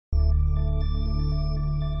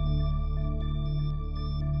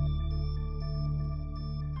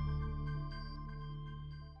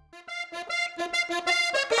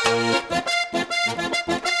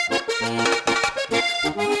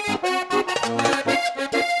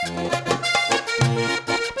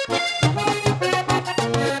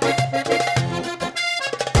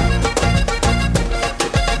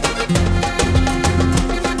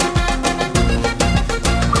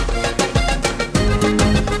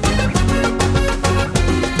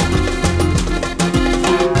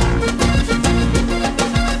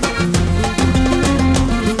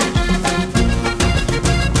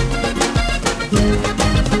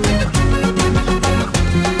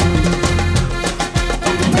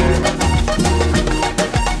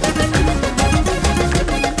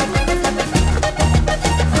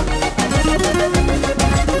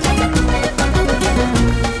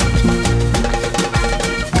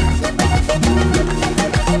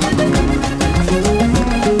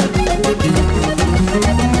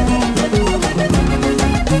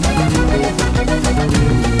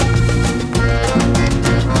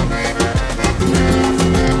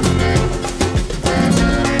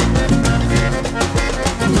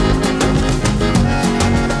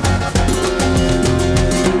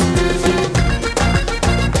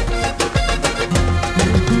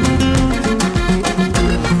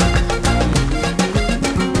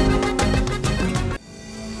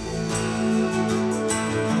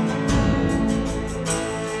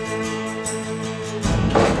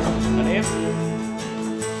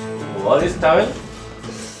What is towel?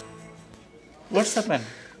 What's up, man?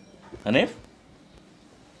 Hanif?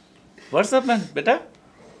 What's up, man? Beta?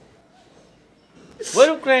 Why are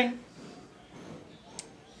you crying?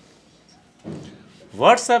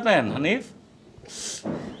 What's up, man? Hanif?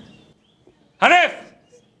 Hanif!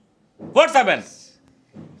 What's up, man?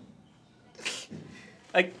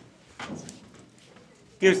 Like,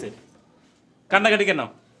 give it. Kannagati ke now.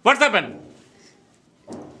 What's up, man?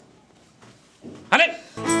 Hanif!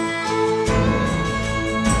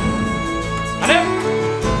 Hanif!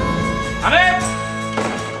 Hanif!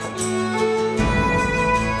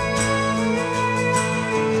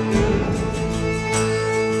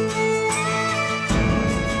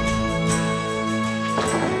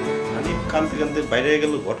 কানতে কানতে বাইরে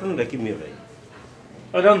গেল ঘটনাটা কি মেয়ে ভাই?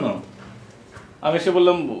 I don't know. আমি এসে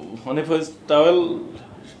বললাম Hanif is towel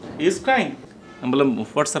is crying. আমি বললাম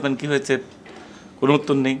হোয়াটস হ্যাপেন কি হয়েছে? কোনো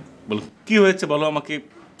উত্তর নেই। বলো কি হয়েছে বলো আমাকে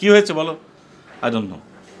কি হয়েছে বলো? I don't know.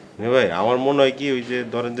 মেয়ে ভাই আমার মনে হয় কি ওই যে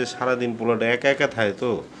ধরেন যে সারাদিন পোলাটা একা একা থাকে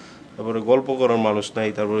তো তারপরে গল্প করার মানুষ নাই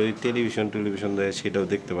তারপরে ওই টেলিভিশন দেয় সেটাও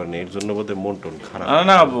দেখতে পারেনি এর জন্য বোধহয় মন টন খারাপ।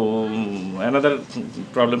 না অ্যানাদার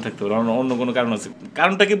প্রবলেম থাকতে পারে অন্য কোনো কারণ আছে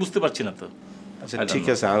কারণটা কি বুঝতে পারছি না তো। আচ্ছা ঠিক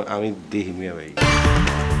আছে আমি দেখি মিয়া ভাই।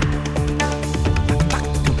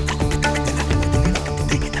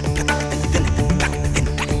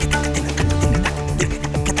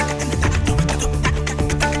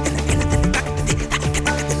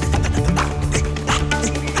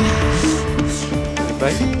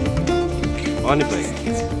 অনেক ভাই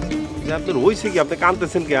যে আপনার হয়েছে কি আপনি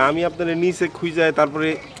কাঁদতেছেন কি আমি আপনার নিচে খুঁজে তারপরে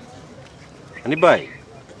হানিফ ভাই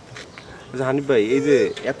আচ্ছা হানিফ ভাই এই যে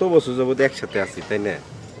এত বছর যাবত একসাথে আছি তাই না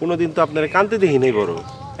কোনোদিন তো আপনারা কাঁদতে দেখি নাই বড়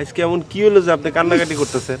আজকে এমন কি হলো যে আপনি কান্নাকাটি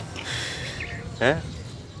করতেছেন হ্যাঁ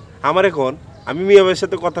আমার এখন আমি মিয়া ভাইয়ের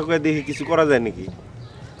সাথে কথা কয়ে দেখি কিছু করা যায় নাকি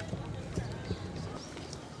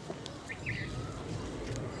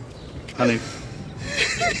হানিফ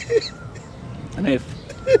হানিফ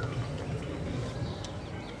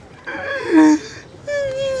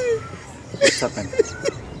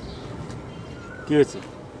কি হয়েছে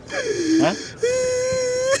হ্যাঁ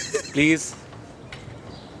প্লিজ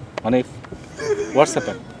হানিফ হোয়াটস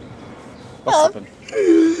হ্যাপেন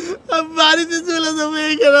বাড়িতে চলে যাবো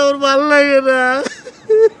এইখানে আমার ভালো লাগে না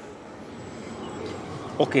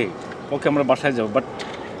ওকে ওকে আমরা বাসায় যাবো বাট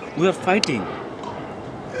উই আর ফাইটিং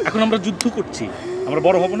এখন আমরা যুদ্ধ করছি আমরা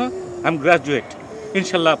বড় হব না আই এম গ্রাজুয়েট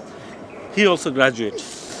ইনশাল্লাহ হি অলসো গ্রাজুয়েট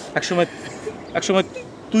একসময়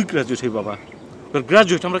তুই গ্রাজুয়েট হই বাবা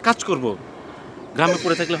গ্রাজুয়েট আমরা কাজ করব গ্রামে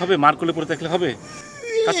পড়ে থাকলে হবে মার কোলে পড়ে থাকলে হবে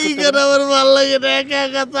আমার ভালো লাগে না একা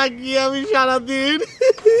একা থাকি আমি সারাদিন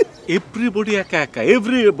এভরিবডি একা একা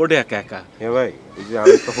হ্যাঁ ভাই এই যে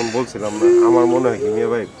আমি তখন বলছিলাম না আমার মনে হয় কি মিয়া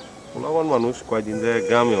ভাই আমার মানুষ কয়দিন যায়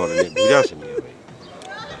গ্রামে অনেক ঘুরে আসে মিয়া ভাই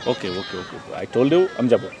ওকে আই টোল্ড ইউ আমি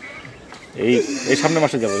যাবো এই সামনের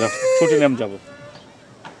মাসে যাবো ছুটি নিয়ে আমি যাবো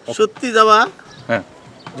সত্যি যাবা হ্যাঁ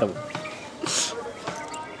যাবো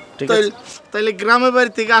তাইলে গ্রামের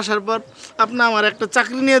বাড়ি থেকে আসার পর আপনি আমার একটা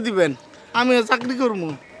চাকরি নিয়ে দিবেন আমিও চাকরি করবো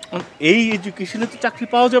এই এডুকেশনে তো চাকরি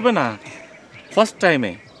পাওয়া যাবে না ফার্স্ট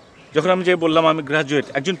টাইমে যখন আমি যে বললাম আমি গ্রাজুয়েট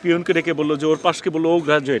একজন পিয়নকে ডেকে বললো যে ওর পাশকে বললো ও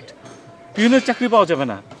গ্রাজুয়েট পিয়নের চাকরি পাওয়া যাবে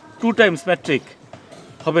না 2 times ম্যাট্রিক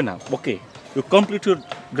হবে না okay you complete your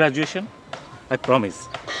graduation I promise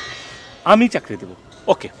আমি চাকরি দেবো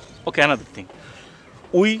ওকে ওকে অ্যানাদার থিং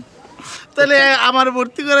উই তাহলে আমার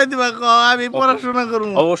ভর্তি করে দিবা আমি পড়াশোনা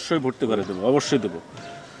করবো অবশ্যই ভর্তি করে দেবো অবশ্যই দেবো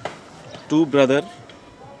টু ব্রাদার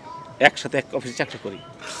একসাথে এক অফিসে চাকরি করি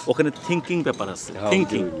ওখানে থিঙ্কিং ব্যাপার আছে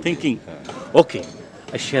thinking okay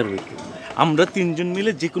I share with you আমরা তিনজন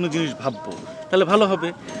মিলে যে কোনো জিনিস ভাববো তাহলে ভালো হবে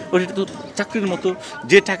ওইটা তো চাকরির মতো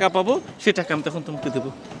যে টাকা পাবো সে টাকা আমি তখন তোমাকে দেবো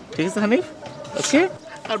ঠিক আছে হানিফ ওকে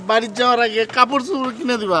আর বাড়ি যাওয়ার আগে কাপড় চোপড়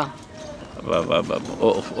কিনে দিবা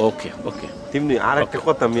ওকে ওকে তেমনি আর একটা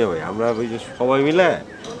কথা মিয়া ভাই আমরা ওই যে সবাই মিলে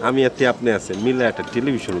আমি এতে আপনি আছেন মিলে একটা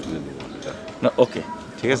টেলিভিশন কিনে দেবো না ওকে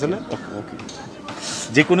ঠিক আছে না ওকে ওকে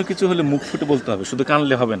যে কোনো কিছু হলে মুখ ফুটে বলতে হবে শুধু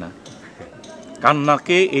কানলে হবে না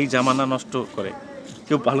কান্নাকে এই জামানা নষ্ট করে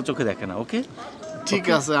কেউ ভালো চোখে দেখে না ওকে ঠিক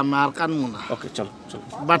আছে আমি আর কানবো না ওকে চলো চলো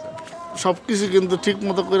বাট সব কিছু কিন্তু ঠিক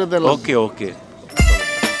মতো করে দিলাম ওকে ওকে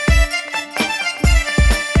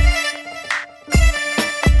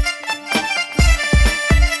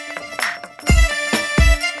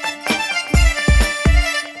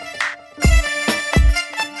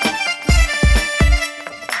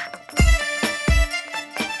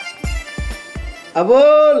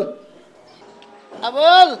আবুল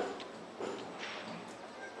আবুল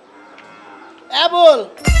আবুল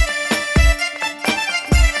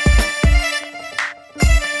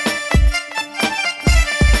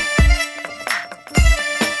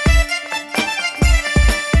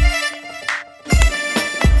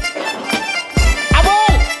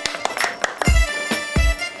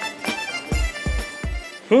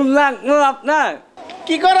শুনলাম আপনার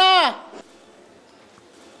কি করো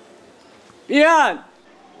ইয়ান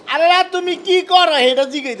আরে না তুমি কি করো এটা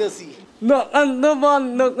জিজ্ঞাসি দোকান তো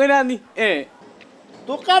বন্ধ করে নি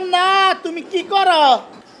দোকান না তুমি কি করো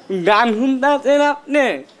গান শুনতেছেন আপনি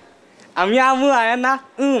আমি আমু আয়া না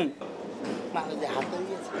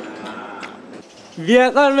বিয়ে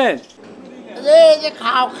করবেন এই যে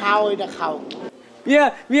খাও খাও এটা খাও বিয়ে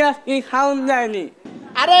বিয়ে কি খাওন যায়নি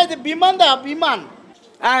আরে এই যে বিমান দাও বিমান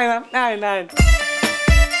আয় নাই নাই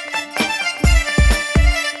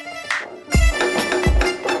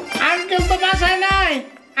আঙ্কেল তো বাসায় নাই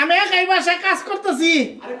আমি একাই বাসায় কাজ করতেছি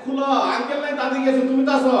আরে খুলো আঙ্কেল নাই দাদি গেছে তুমি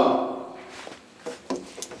তো আছো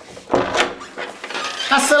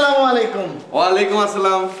আসসালামু আলাইকুম ওয়ালাইকুম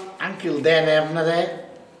আসসালাম আঙ্কেল দেন আপনারে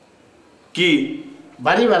কি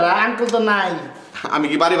বাড়ি ভাড়া আঙ্কেল তো নাই আমি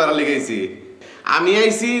কি বাড়ি ভাড়া লেগেছি আমি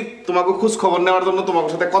আইছি তোমাকে খোঁজ খবর নেওয়ার জন্য তোমার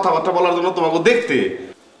সাথে কথাবার্তা বলার জন্য তোমাকে দেখতে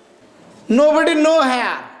নোবডি নো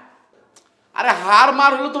হেয়ার আরে হার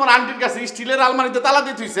মার হলো তোমার আন্টির কাছে স্টিলের আলমারিতে তালা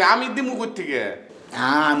দিয়ে থুইছে আমি দিমু কই থেকে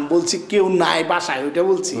হ্যাঁ আমি বলছি কেউ নাই বাসায় ওইটা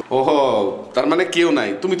বলছি ওহো তার মানে কেউ নাই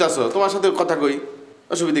তুমি তো আছো তোমার সাথে কথা কই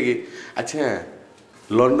অসুবিধা কি আচ্ছা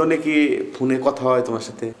লন্ডনে কি ফোনে কথা হয় তোমার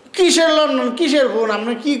সাথে কিসের লন্ডন কিসের ফোন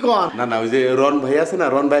আপনি কি কন না না ওই যে রন ভাই আছে না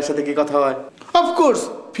রন ভাইয়ের সাথে কি কথা হয় অফকোর্স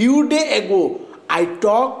ফিউ ডে এগো আই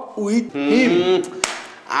টক উইথ হিম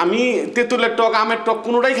আমি তেঁতুলের টক আমের টক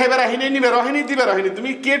কোনোটাই খাইবে রাহিনি নিবে রহিনি দিবে রহিনি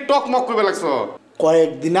তুমি কে টক মক করবে লাগছো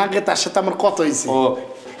কয়েকদিন আগে তার সাথে আমার কথা হয়েছে ও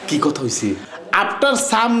কি কথা হইছে আফটার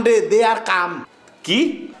সামডে দে আর কাম কি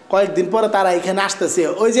কয়েকদিন পরে তারা এখানে আসতেছে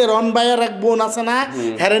ওই যে রন ভাইয়ের এক বোন আছে না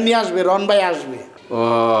হেরে নিয়ে আসবে রন ভাই আসবে ও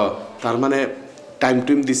তার মানে টাইম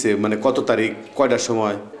টুইম দিছে মানে কত তারিখ কয়টার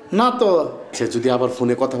সময় না তো সে যদি আবার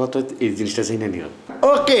ফোনে কথাবার্তা হয়, এই জিনিসটা জেনে নিও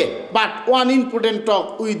okay but one important talk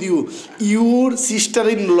with you your sister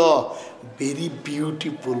in law very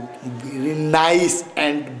beautiful very nice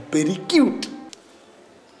and very cute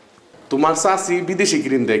তোমার চাচি বিদেশি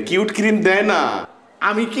ক্রিম দেয় কিউট ক্রিম দেয় না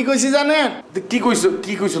আমি কি কইছি জানেন কি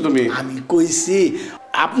কইছো তুমি আমি কইছি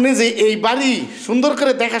আপনি যে এই বাড়ি সুন্দর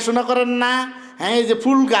করে দেখাশোনা করেন না হ্যাঁ এই যে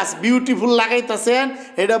ফুল গাছ বিউটিফুল লাগাইতেছেন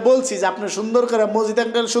এটা বলছি যে আপনি সুন্দর করে মসজিদ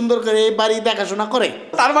আঙ্কেল সুন্দর করে এই বাড়ি দেখাশোনা করে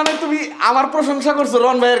তার মানে তুমি আমার প্রশংসা করছো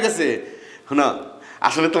রন ভাইয়ের কাছে না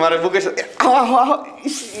আসলে তোমার বুকের সাথে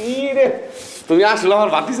তুমি আসলে আমার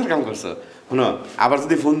বাতিসের কাম করছো শোনো আবার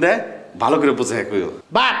যদি ফোন দেয় ভালো করে বোঝায় কইও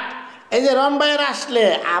বাট এই যে রন ভাইয়ের আসলে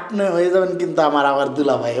আপনি হয়ে যাবেন কিন্তু আমার আবার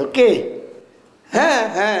দুলা ভাই ওকে হ্যাঁ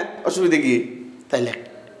হ্যাঁ অসুবিধা কি তাইলে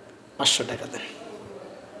 500 টাকা দেন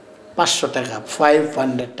 500 টাকা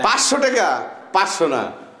 500 টাকা 500 টাকা 500 না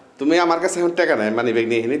তুমি আমার কাছে এখন টাকা নাই মানে ব্যাগ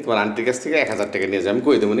নিয়ে নি তোমার আন্টির কাছ থেকে 1000 টাকা নিয়ে যাও আমি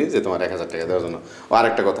কই দেবো নি যে তোমার 1000 টাকা দেওয়ার জন্য ও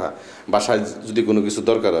আরেকটা কথা বাসায় যদি কোনো কিছু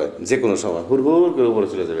দরকার হয় যে কোনো সময় হুড় করে উপরে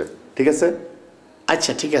চলে যাবে ঠিক আছে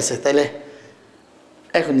আচ্ছা ঠিক আছে তাইলে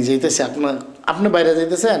এখনই যাইতেছে আপনি বাইরে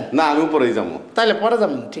যাইতেছেন না আমি উপরেই যাবো তাইলে পরে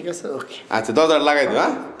যাবেন ঠিক আছে ওকে আচ্ছা দরজা লাগাই দিও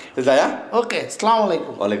হ্যাঁ যাই হ্যাঁ ওকে আসসালামু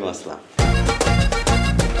আলাইকুম ওয়ালাইকুম আসসালাম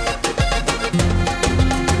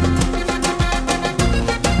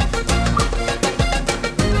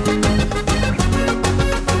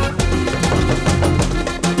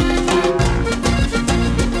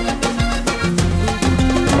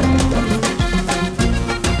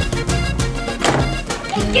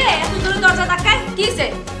কি হইছে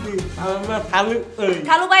আমার খালু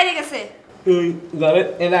খালু বাইরে গেছে তুই ঘরে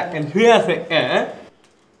এরা শুয়ে আছে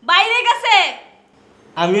বাইরে গেছে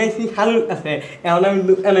আমি আইছি খালুর কাছে এখন আমি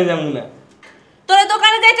দোকানে যাবো না তোরে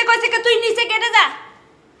দোকানে যাইতে কইছে কে তুই নিচে কেটে যা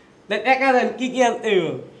একা দেন কি কি আনতে হইব?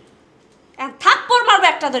 থাপ্পড় মারবে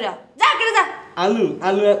একটা ধরে যা কেটে যা আলু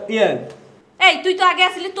আলু আর পেঁয়াজ এই তুই তো আগে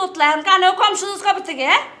আসলি তোতলা এখন কানেও কম সুযোগ কবে থেকে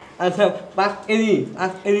হ্যাঁ আচ্ছা 5 কেজি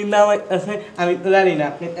নাম আছে আমি তো জানি না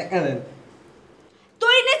আপনি একা দেন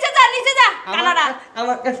তুই নিচে যা কানাডা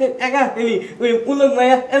আমার কাছে একা কেজি ওই পুলক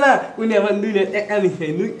মায়া এলা উনি আমার দুইটা একা নিছে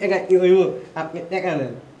দুই একা কি হইব আপনি একা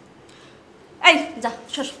দেন এই যা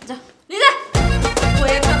শোষ যা নিয়ে যা ওই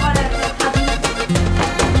একটা করে খাবি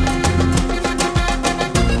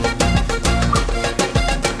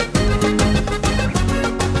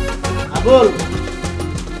Abul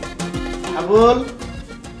Abul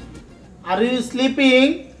are you sleeping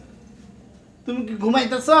তুমি কি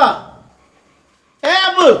ঘুমাইতেছ এ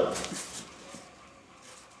আবুল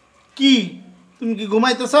কি তুমি কি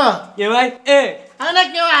ঘুমাইতেছ কে ভাই আয় না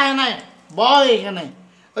কেউ আয় নাই বয় এখানে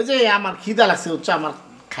ওই যে আমার খিদা লাগছে হচ্ছে আমার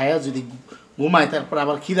খায়া যদি ঘুমাই তারপর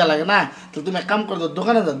আবার খিদা লাগে না তো তুমি এক কাম করো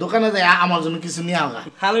দোকানে যাই আমার জন্য কিছু নিয়ে আওগা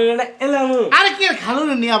খালু এলাম আরে কি খালু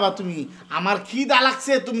নিয়ে আবা তুমি আমার খিদা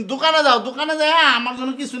লাগছে তুমি দোকানে যাই আমার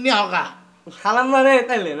জন্য কিছু নিয়ে আওগা সালাম মারে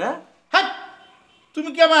তাইলে না হ্যাঁ তুমি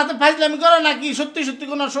কি আমার হাতে ফাইজলামি করো নাকি সত্যি সত্যি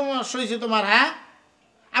কোনো সমস্যা হয়েছে তোমার হ্যাঁ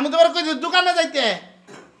আমি তোমার কই দোকানে যাইতে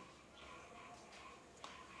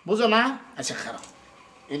বুঝো না আচ্ছা খারাপ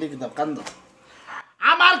এদিকে দাও কান্দ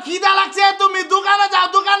আমার খিদা লাগছে তুমি দোকানে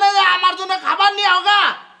যাও আমার জন্য খাবার নিয়ে আওগা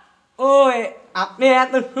ওই আপনি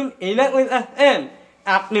এত শুন এইটা কইতেছেন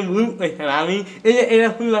আপনি ভুল কইছেন আমি এই যে এইটা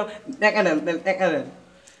শুনলাম টাকা দেন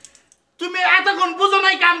তুমি এতক্ষণ বুঝো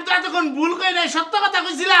নাই কাম তো এতক্ষণ ভুল কই নাই সত্য কথা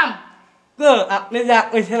কইছিলাম তো আপনি যা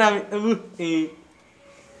কইছেন আমি তো বুঝছি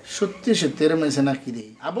সত্যি সত্যি এরম হয়েছে নাকি রে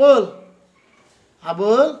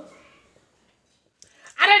আবুল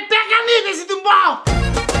আরে টাকা নিয়ে গেছি তুমি বাও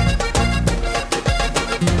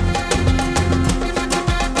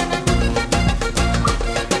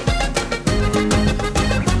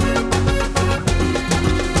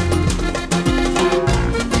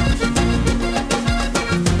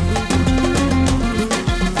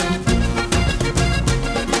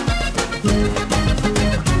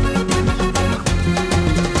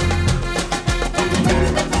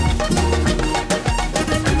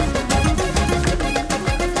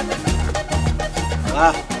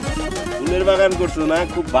ফুলের বাগান করছো না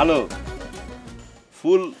খুব ভালো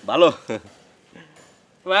ফুল ভালো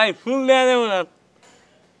ভাই ফুল দেয়া যাবো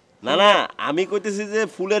না না আমি কইতেছি যে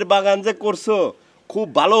ফুলের বাগান যে করছো খুব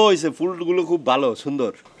ভালো হয়েছে ফুলগুলো খুব ভালো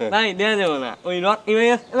সুন্দর ভাই দেয়া যাবো না ওই রক ইমেজ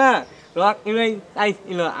আছে না রক ইমেজ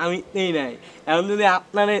চাইছিল আমি নেই নাই এখন যদি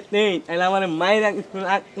আপনারে নেই তাহলে আমার মায়েরা কিছু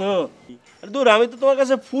রাখলো দূর আমি তো তোমার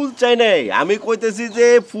কাছে ফুল চাই নাই আমি কইতেছি যে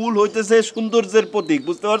ফুল হইতেছে সৌন্দর্যের প্রতীক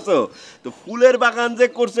বুঝতে পারছো তো ফুলের বাগান যে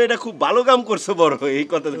করছো এটা খুব ভালো কাম করছো বড় এই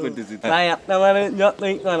কথা কইতেছি ভাই আপনার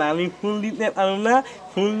যতই কন আমি ফুল দিতে পারবো না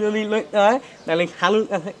ফুল যদি লইতে হয় তাহলে খালুর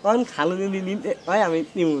কাছে কন খালু যদি দিতে হয় আমি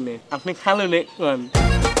দিব না আপনি খালু নে কন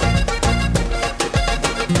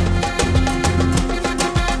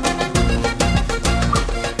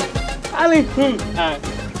খালি ফুল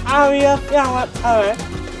আমি আজকে আমার খাবে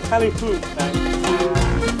খালি ফুল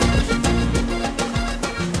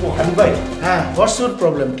ও হানিফ ভাই হ্যাঁ what's your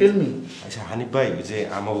problem tell me আচ্ছা হানিফ ভাই ওই যে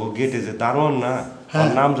আমাকে গেটে যে দারোয়ান না ওর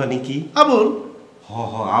নাম জানি কি আবুল হ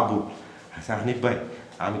আবুল আচ্ছা হানিফ ভাই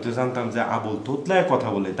আমি তো জানতাম যে আবুল তোতলায় কথা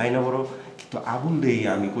বলে তাই না বড় কিন্তু আবুল দেই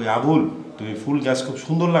আমি কই আবুল তুমি ফুল গাছ খুব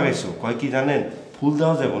সুন্দর লাগাইছো কয় কি জানেন ফুল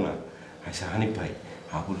দেওয়া যাবে না আচ্ছা হানিফ ভাই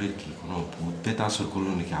আবুলের কি কোনো ভূত পেত আসর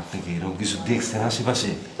করলো নাকি আপনি কি এরকম কিছু দেখছেন আশেপাশে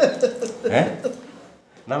হ্যাঁ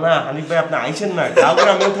না হানিফ ভাই আপনি আইছেন না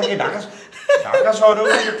গ্রামেও থাকে ঢাকা শহরেও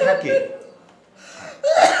থাকে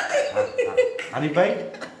হানিফ ভাই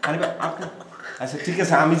আপনি আচ্ছা ঠিক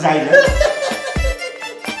আছে আমি যাই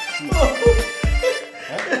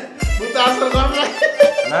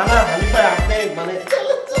না না হানিফ ভাই আপনি মানে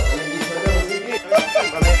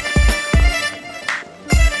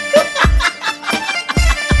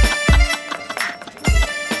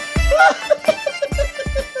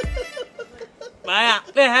ভাই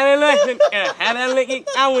আপনি হ্যাঁ কি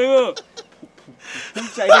কাম হইব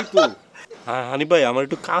চাইলেই তো হ্যাঁ হানিফ ভাই আমার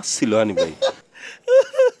একটু কাজ ছিল হানিফ ভাই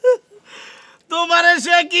তোমার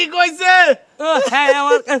সে কি কইছে ও হ্যাঁ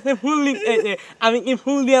আমার কাছে ফুল নিতে আমি কি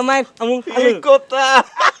ফুল দিয়ে মাই আমু এই কথা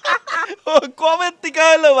ও কবে থেকে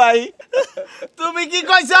হলো ভাই তুমি কি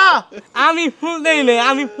কইছ আমি ফুল দেই না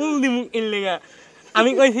আমি ফুল দিমু ইল্লেগা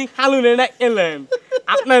আমি কইছি খালু রে না এলেন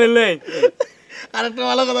আপনারে লই আরেকটা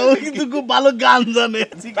ভালো কথা, ও কিন্তু খুব ভালো গান জানে।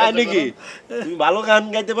 তাই নাকি? তুমি ভালো গান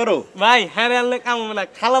গাইতে পারো? ভাই হ্যাঁ আনলে কামো না,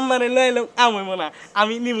 খালাম মানে লই এলো কামো না,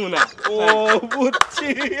 আমি নিব না। ও বুঝছি।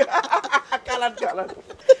 Colour colour.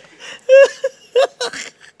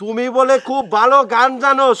 তুমি বলে খুব ভালো গান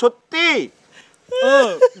জানো, সত্যি? ও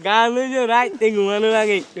গান ওই যে রাইতে ঘুমানোর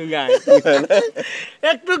আগে একটু গান।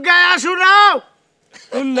 একটু গায়া শোনাও।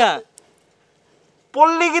 কোনটা?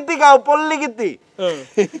 পল্লী গীতি গাও, পল্লী গীতি।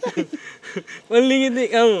 বললি কিন্তু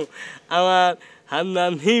কেমন? আমার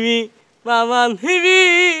হান্নান হিবি বাবান হিবি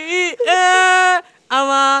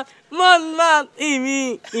আমার মন মান হিবি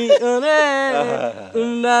রে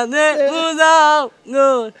তোমরা দে বুঝাও গো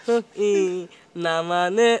সখী না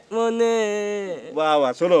মানে মনে। বাবা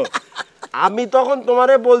শোনো, আমি তখন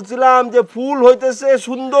তোমারে বলছিলাম যে ফুল হইতেছে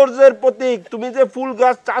সৌন্দর্যের প্রতীক, তুমি যে ফুল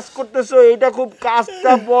গাছ চাষ করতেছো এটা খুব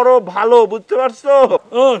কাজটা বড় ভালো, বুঝতে পারছো?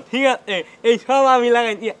 ও ঠিক আছে, এই সব আমি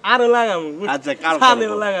লাগাইছি, আরো লাগাবো। আচ্ছা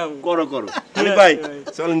ছাদেও লাগাবো। করো করো। আরে ভাই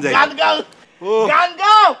চলেন যাই। গান গাও, ও গান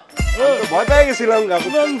গাও। ভয় পেয়ে গেছিলাম গা।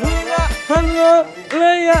 বন্ধুরা সঙ্গ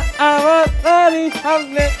লইয়া আমার বাড়ি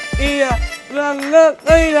সামনে ইয়া রঙ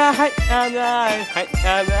কইরা হাইটা যায়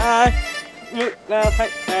মুখটা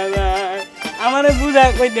হাইটা যায়। আমারে বুঝা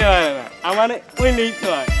কইতে পারে না, আমারে কইলেই তো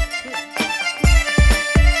হয়।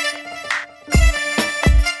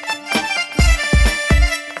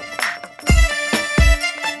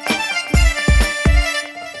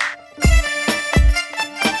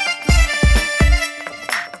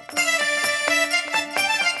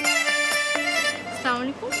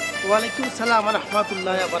 ওয়ালাইকুম সালাম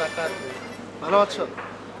রহমতুল্লাহ বারাকাতুহু। ভালো আছো?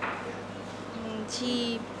 জি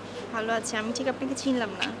ভালো আছি। আমি ঠিক আপনাকে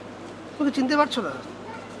চিনলাম না। তুমি চিনতে পারছো না?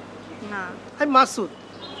 না। আমি মাসুদ।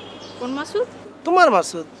 কোন মাসুদ? তোমার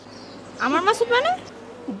মাসুদ। আমার মাসুদ মানে?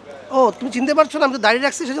 ও তুমি চিনতে পারছো না? আমি তো দাঁড়িয়ে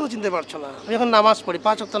রাখছি সেজন্য চিনতে পারছো না। আমি এখন নামাজ পড়ি,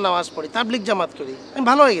 5 ওয়াক্ত নামাজ পড়ি, তাবলিগ জামাত করি। আমি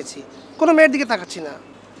ভালো হয়ে গেছি, কোনো মেয়ের দিকে তাকাচ্ছি না,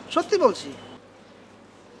 সত্যি বলছি।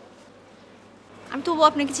 আমি তবুও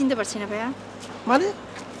আপনাকে চিনতে পারছি না ভাইয়া। মানে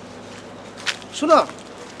শুনো,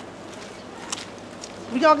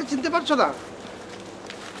 তুমি কি আমাকে চিনতে পারছো না?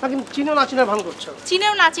 নাকি চিনো না চিনার ভান করছো?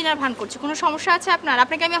 চিনেও না চিনার ভান করছে। কোনো সমস্যা আছে আপনার?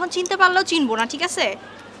 আপনাকে আমি এখন চিনতে পারলেও চিনবো না, ঠিক আছে?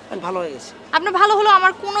 আমি ভালো হয়ে গেছি। আপনার ভালো হলো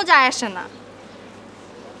আমার কোনো যায় আসে না।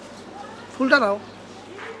 ফুলটা নাও।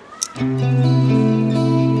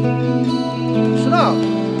 শোনো,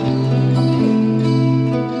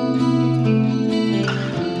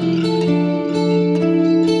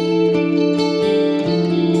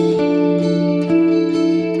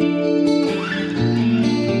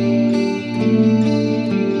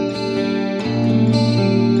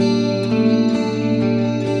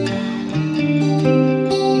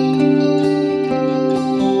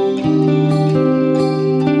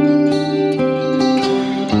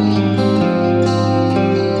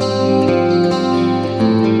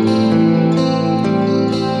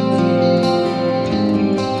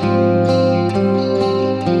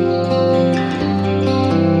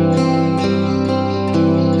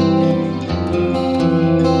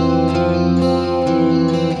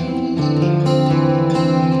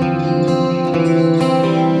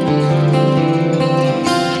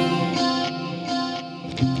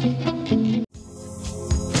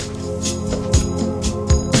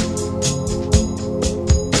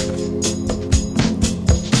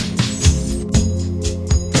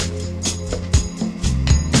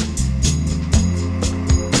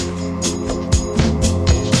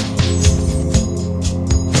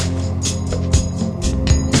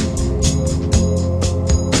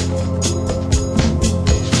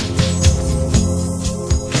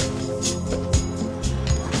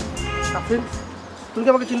 তুমি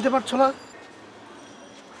কি আমাকে চিনতে পারছো না?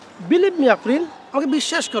 বিলিভ মি আফরিন, আমাকে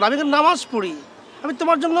বিশ্বাস করো, আমি এখন নামাজ পড়ি, আমি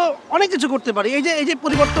তোমার জন্য অনেক কিছু করতে পারি। এই যে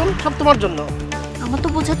পরিবর্তন সব তোমার জন্য। আমার তো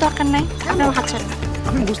বোঝার দরকার নাই, আপনার হাত ছাড়ুন।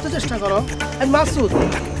 আপনি বুঝতে চেষ্টা করো। আমি মাসুদ,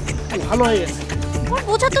 আমি ভালো হয়ে গেছি। আমার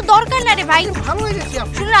বোঝার তো দরকার নাই রে ভাই। ভালো হয়ে গেছি।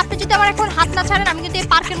 শুনুন, আপনি যদি আমার এখন হাত না ছাড়েন, আমি কিন্তু এই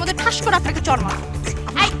পার্কের মধ্যে ঠাস করে আপনাকে চড় মারব।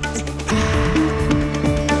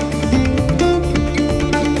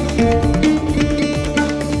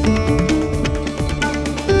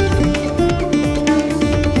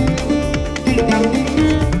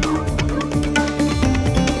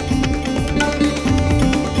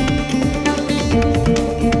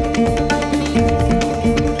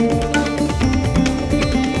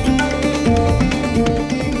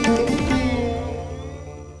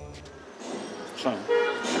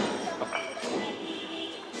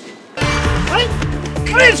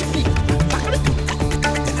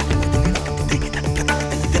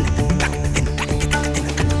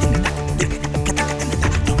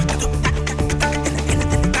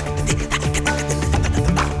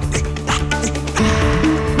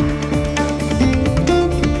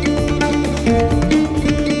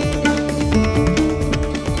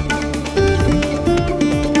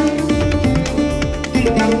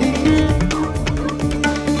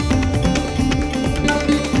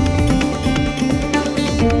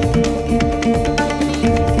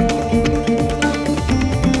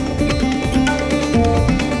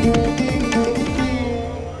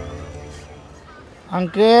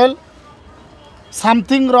 Uncle,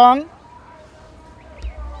 something wrong?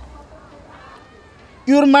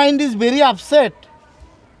 Your mind is very upset.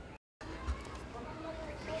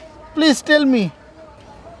 Please tell me.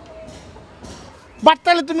 But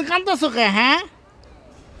তাহলে তুমি কাঁদতেছো কে হ্যাঁ?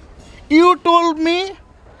 You told me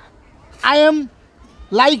I am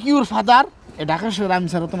like your father. এ ঢাকা শহরে আমি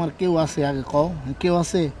ছাড়া তোমার কেউ আছে আগে কও কেউ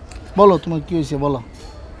আছে বলো তোমার কি হয়েছে বলো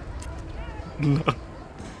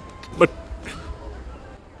বাট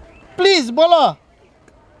প্লিজ বলো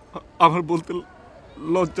আমার বলতে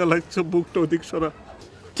লজ্জা লাগছে বুকটা ওদিক সরা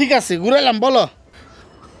ঠিক আছে ঘুরাইলাম বলো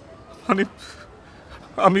মানে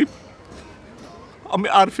আমি আমি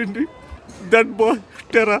আরফিন দ্যাট বয়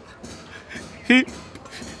টেরা হি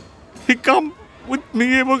কাম উইথ মি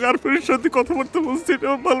এবং আরফিনের সাথে কথাবার্তা বলছি এটা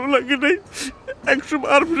আমার ভালো লাগে নাই একসময়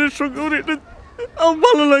আরফিনের সঙ্গে ওর এটা আমার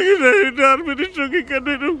ভালো লাগে না এটা আরফিনের সঙ্গে কেন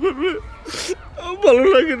এরকম করবে আমার ভালো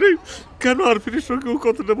লাগে নাই কেন আরফিনের সঙ্গে ও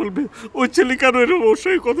কথাটা বলবে ওই ছেলে কেন এরকম ওর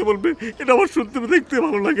সঙ্গে কথা বলবে এটা আমার শুনতে দেখতে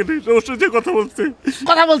ভালো লাগে নাই ওর সাথে কথা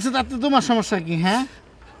বলছে তাতে তোমার সমস্যা কি হ্যাঁ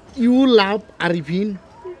you love Arifin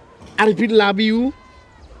Arifin love you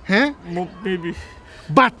হ্যাঁ মেবি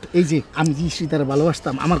বাট এই যে আমি যে সীতারে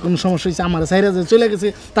ভালোবাসতাম আমার কোনো সমস্যা হয়েছে আমার সাইরা যে চলে গেছে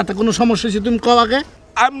তাতে কোনো সমস্যা হয়েছে তুমি কও আগে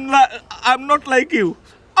I am not like you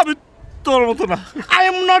আমি তোর মতো না I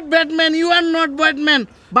am not bad man you are not bad man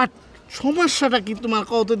but সমস্যাটা কি তোমার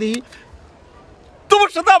কও তো দেখি তোমার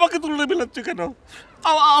সাথে আমাকে তুলনা মেলাচ্ছে কেন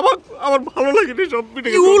আমার ভালো লাগে না সব মিটে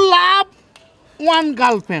you love one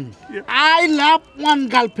girlfriend I love one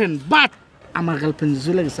girlfriend but আমার গার্লফ্রেন্ড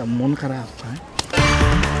চলে গেছে মন খারাপ হ্যাঁ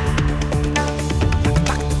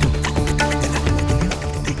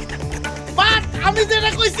আমি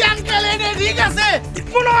যেটা কইছি আঙ্কেল এটা ঠিক আছে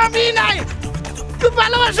কোনো আমি নাই তুই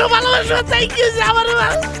ভালোবাসো তাই কি হয়েছে আমার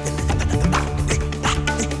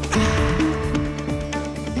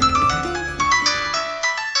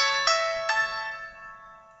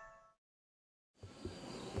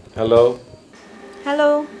হ্যালো হ্যালো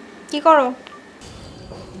কি করো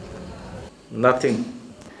নাথিং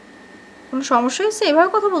কোনো সমস্যা হয়েছে এভাবে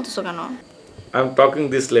কথা বলতেছো কেন I am talking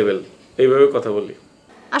this level এইভাবে কথা বলি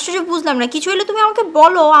আসলে বুঝলাম না কিছু হলে তুমি আমাকে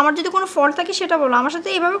বলো আমার যদি কোনো ফল্ট থাকে সেটা বলো আমার সাথে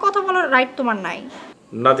এভাবে কথা বলার রাইট তোমার নাই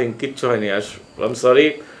নাথিং কিচ্ছু হয়নি আই এম সরি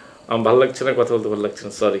আমার ভালো লাগছে না কথা বলতে ভালো লাগছে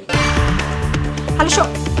না sorry hello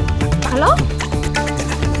hello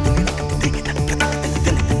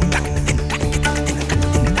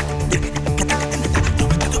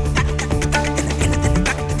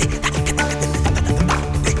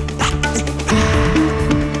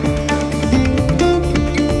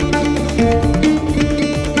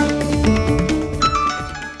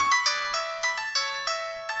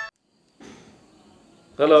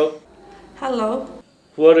hello hello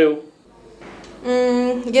who are you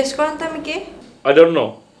guess করেন তো আমি কে আই ডোন্ট নো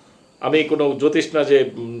আমি কোনো জ্যোতিষ না যে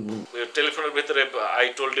টেলিফোনের ভিতরে আই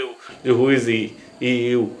টোল্ড ইউ যে হু ইজ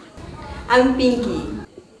ইউ আমি Pinki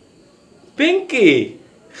Pinki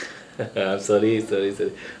sorry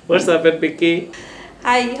what's happen Pinki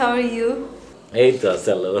hi how are you এই তো আছে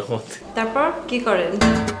আল্লাহর রহমতে তারপর কি করেন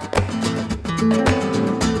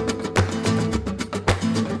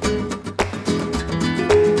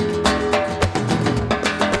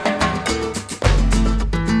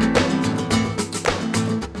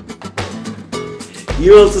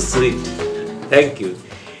You also sweet. Thank you.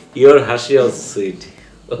 Your hashi also sweet.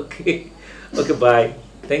 Okay. Okay, bye.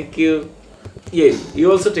 Thank you. Yeah, you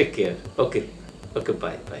also take care. Okay. Okay,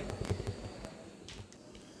 bye.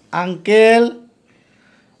 Uncle,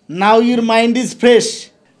 now your mind is fresh.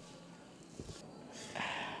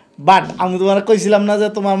 But আমি তোমার কইছিলাম না যে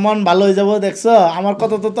তোমার মন ভালো হয়ে যাবে দেখছো আমার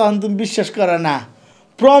কথা তো তখন তুমি বিশ্বাস করে না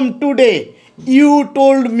From today you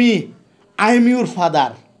told me I am your father.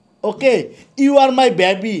 Okay, you are my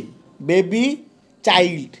baby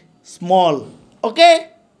child, small.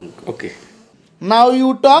 Okay? Okay. Now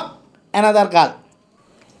you talk another girl,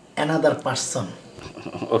 another person.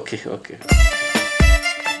 Okay.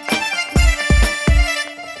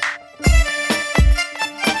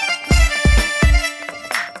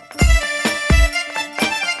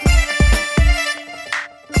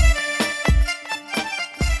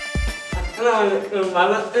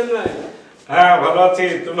 হ্যাঁ ভালো আছি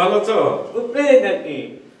তুমি ভালো আছো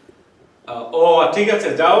ও ঠিক আছে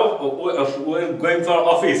যাও গোয়িং ফর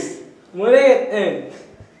অফিস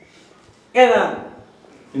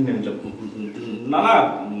না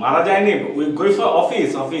মারা যায়নি উই গোয়িং ফর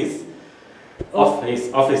অফিস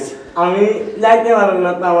আমি যাইতে পারবো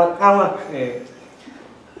না তো আমার কাম আছে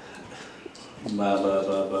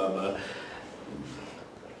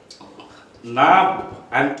না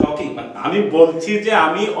আই এম টকিং আমি বলছি যে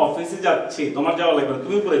আমি অফিসে যাচ্ছি তোমার যাওয়া লাগবে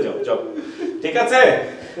তুমি উপরে যাও ঠিক আছে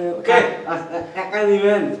ওকে টাকা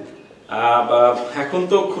দিবেন এখন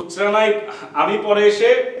তো খুচরা নাই আমি পরে এসে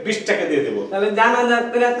 20 টাকা দিয়ে দেবো তাহলে জানা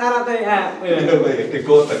যাচ্ছে তাড়াতাড়ি হ্যাঁ ভাই একটা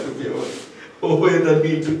কথা কবি ওই দাবি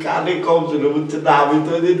একটু কানে কম ছিল বুঝছে না আমি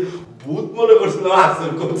তো ওই দিন ভূত মনে করছিলাম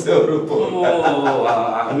আসর করছে ওর উপর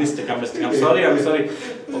mistake I sorry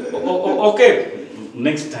okay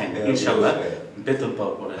next time ইনশাআল্লাহ বেতন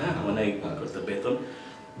পাওয়ার পরে হ্যাঁ মানে করতে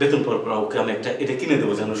বেতন পাওয়ার পর ওকে আমি একটা এটা কিনে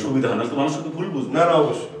দেবো যেন সুবিধা হয় না তো মানুষ শুধু ভুল বুঝবে না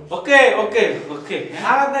অবশ্যই ওকে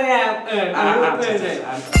তাড়াতাড়ি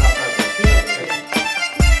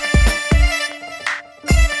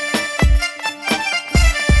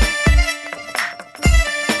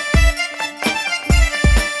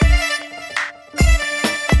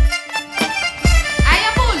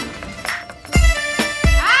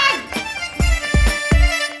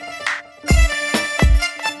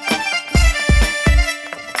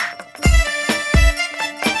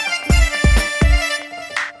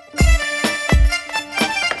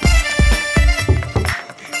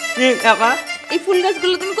এই ফুল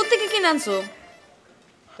গাছগুলো তুমি কোত্থেকে কিনে আনছো?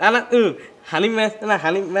 হানিফ না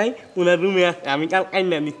হানিফ নাই ওনার রুমে আছে আমি কাল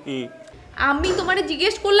আইনা দিচ্ছি আমি তোমারে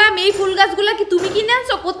জিজ্ঞেস করলাম এই ফুল গাছগুলো কি তুমি কিনে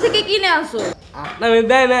আনছো? কোত্থেকে কিনে আনছো? আপনার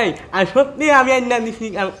দেয় নাই আর সত্যি আমি আইনা দিচ্ছি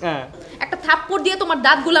কালকা একটা থাপ্পড় দিয়ে তোমার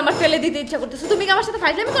দাঁতগুলো আমার ফেলে দিতে ইচ্ছা করতেছে। তুমি কি আমার সাথে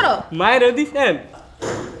ফাইজলামি করো? মায়েরও দিচ্ছেন?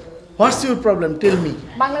 What's your problem tell me.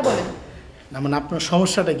 Bangla বলেন না মানে আপনার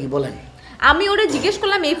সমস্যাটা কি বলেন। আমি ওরে জিজ্ঞেস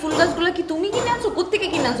করলাম এই ফুল গাছগুলো কি তুমি কিনে আনছো? কোত্থেকে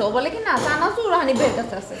কিনে আনছো? ও বলে কি না জানাছো ওর হানিফ ভাইয়ের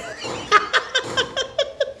কাছে আছে।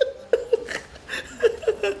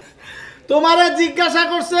 তোমারে জিজ্ঞাসা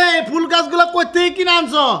করছে এই ফুল গাছগুলো কই থেকে কিনে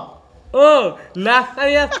আনছো? ও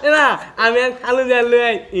নাস্তাই আছে না আমি আর খালু জাল লই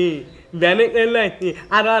আইছি ব্যানে লই আইছি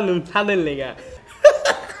আর আনুম ছাদের লেগা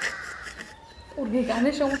ওর কি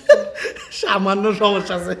কানে সমস্যা? সামান্য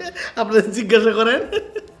সমস্যা আছে আপনি জিজ্ঞাসা করেন।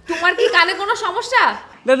 তোমার কি কানে কোনো সমস্যা?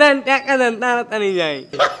 দাদা টাকা দেন তাড়াতাড়ি যাই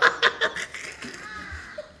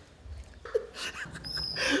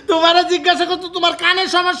তোমারে জিজ্ঞাসা করতো তোমার কানের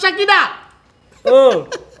সমস্যা কি না? ও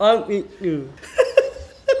অল্প একটু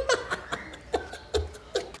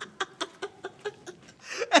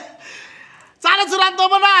চালে চুরান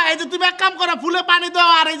দেবো না। এই যে তুমি এক কাম করো ফুলে পানি দাও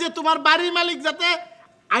আর এই যে তোমার বাড়ির মালিক যাতে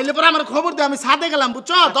আইলে পরে আমার খবর দাও। আমি ছাদে গেলাম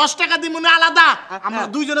বুঝছো 10 টাকা দিই মনে আলাদা আমরা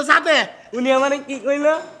দুইজনে ছাদে। উনি আমারে কি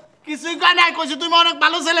কইলো? কিছুই কয় নাই কইছে তুমি অনেক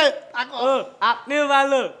ভালো ছেলে। ও আপনিও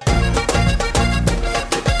ভালো।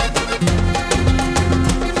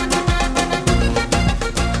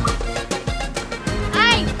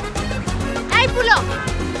 এই পুলো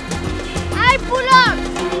এই পুলো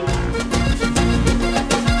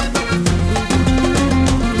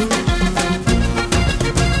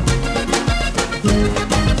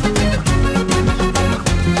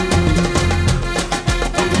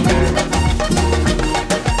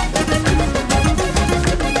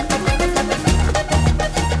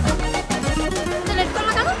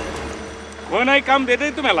When I come, they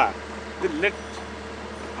do মেলা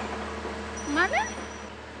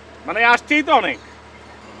মানে আসছেই তো অনেক।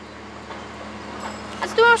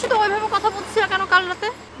 আচ্ছা তুমি আমার সাথে ওইভাবে কথা বলছিস কেন কাল রাতে?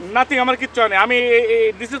 নাথিং আমার কিচ্ছু হয় না। আমি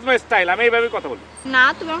দিস ইজ মাই স্টাইল। আমি এইভাবে কথা বলি। না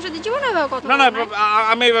তুমি আমার সাথে জীবনে ওইভাবে কথা না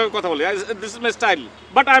আমি এইভাবে কথা বলি। This is my style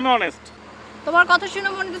but I am honest. তোমার কথা শুনে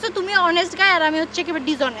মনে হচ্ছে তুমি অনেস্ট গাই আর আমি হচ্ছে একেবারে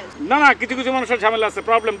ডিসঅনেস্ট। না কিছু মানুষের ঝামেলা আছে,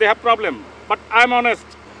 problem, they have problem but I am honest.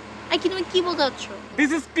 এই কি তুমি কি বলতে চাচ্ছ?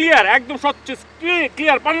 দিস ইজ ক্লিয়ার, একদম স্বচ্ছ,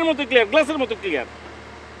 ক্লিয়ার, পানির মতো ক্লিয়ার, গ্লাসের মতো ক্লিয়ার।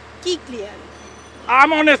 কি ক্লিয়ার? I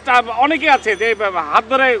am honest. অনেকে আছে যে হাত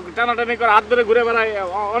ধরে টানাটানি করে, হাত ধরে ঘুরে বেড়ায়,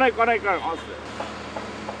 অনেক আছে।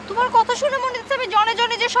 তোমার কথা শুনে মনে হচ্ছে আমি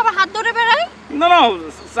জনে যে সব হাত ধরে বেড়াই। না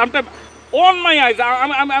সামটাইম অন মাই আইজ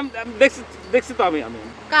আমি দেখছি তো আমি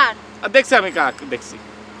কার দেখছি? আমি কাক দেখছি।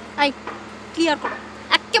 এই ক্লিয়ার করো,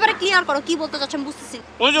 একেবারে ক্লিয়ার করো কি বলতে চাচ্ছ আমি বুঝতেছি।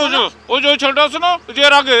 ওই যে ছেলেটা আছে না যে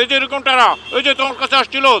এর আগে এই যে এরকম টানা ওই যে তোমার কাছে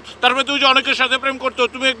আসছিল, তারপরে তুই যে অনেকের সাথে প্রেম করতো,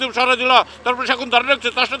 তুমি একদম সরা দিলা, তারপরে সে এখন ধরে রাখছে,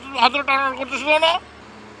 তার সাথে তুমি হাত ধরে টানাটানি করতেছিল না?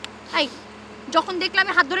 এই যখন দেখলাম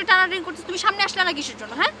আমি হাত ধরে টানাটানি করছিস তুমি সামনে আসলে না কিসের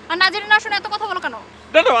জন্য? হ্যাঁ আর না জেনে না শুনে এত কথা বলো কেন?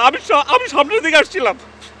 না আমি সামনের দিকে আসছিলাম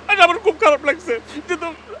আর আমার খুব খারাপ লাগছে যে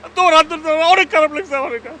তোমার হাত ধরে অনেক খারাপ লাগছে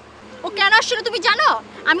আমার। এটা ও কেন আসছিল তুমি জানো?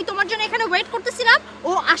 আমি তোমার জন্য এখানে ওয়েট করতেছিলাম,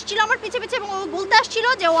 ও আসছিল আমার পিছে এবং ও বলতে আসছিল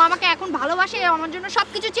যে ও আমাকে এখন ভালোবাসে, আমার জন্য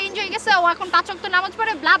সবকিছু চেঞ্জ হয়ে গেছে, ও এখন 5 ওয়াক্ত নামাজ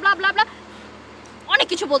পড়ে, ব্লা ব্লা ব্লা ব্লা অনেক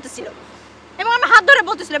কিছু বলতেছিল এবং আমি হাত ধরে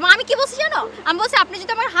বলতেছিল। এবং আমি কি বলছি জানো? আমি বলছি আপনি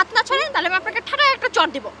যদি আমার হাত না ছাড়েন তাহলে আমি আপনাকে ঠাড়ায় একটা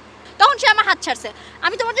চড় দেব। তখন সে আমার হাত ছাড়ছে।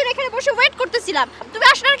 আমি তোমার জন্য এখানে বসে ওয়েট করতেছিলাম, তুমি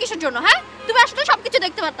আসলে আর কিসের জন্য? হ্যাঁ তুমি আসলে সবকিছু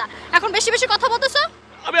দেখতে পারতা, এখন বেশি কথা বলতেছো।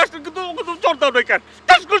 আমি আসলে কিন্তু ওকে তুমি চড় দাও না কেন?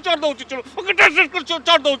 টাচ করে চড় দেওয়া উচিত ছিল, ওকে টাচ করে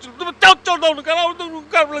চড় দেওয়া উচিত। তুমি চড় দাও না কেন? আমার তো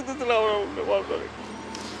খারাপ লাগতেছিল।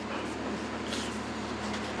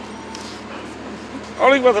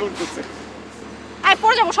 অনেক ব্যথা লাগতেছে। আই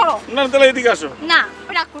পড়ে যাবো, সরো। না তাহলে এদিকে আসো। না,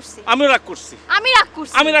 আমি রাগ করছি। আমি রাগ করছি। আমি রাগ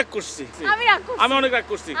করছি। আমি রাগ করছি। আমি রাগ করছি। আমি অনেক রাগ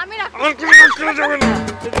করছি। আমি রাগ আমার কোনো রাগ করা যাবে না।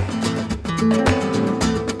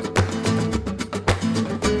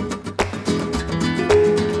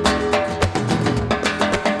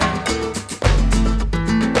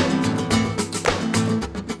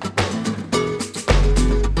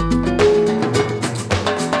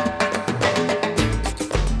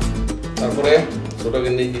 তারপরে ছোট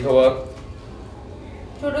গিন্নি কি খবর?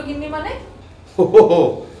 ছোট গিন্নি মানে?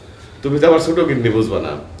 তুমি তো আবার ছোট গিন্নি বুঝবা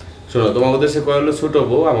না। শোনো, তোমার দেশে কয় হলো ছোট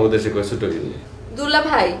বউ, আমার দেশে কয় ছোট গিন্নি। দুলা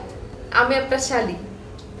ভাই, আমি আপনার শালি,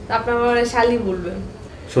 আপনার আমার শালি বলবেন।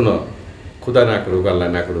 শোনো, খোদা না করুক, আল্লাহ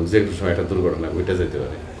না করুক, যে কোনো সময় একটা দুর্ঘটনা ঘটে যেতে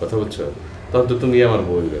পারে, কথা বুঝছো? তখন তো তুমি আমার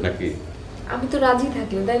বউ হইবে নাকি? আমি তো রাজি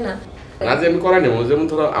থাকলে, তাই না? রাজি আমি করাই নেবো। যেমন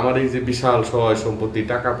ধরো আমার এই যে বিশাল সহায় সম্পত্তি,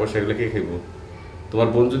 টাকা পয়সা, এগুলো কে খাইবো? তোমার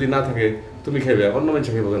বোন যদি না থাকে তুমি খাইবে, অন্য মানুষ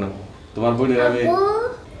খাইবো কেন? তোমার বোনের আমি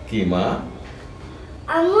কি মা?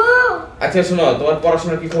 আচ্ছা শোনো, তোমার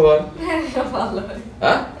পড়াশোনার কি খবর? ভালো।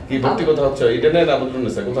 হ্যাঁ, কি ভর্তি কথা হচ্ছে? এটা নেই না বলুন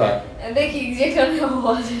না কোথায়? দেখি যেখানে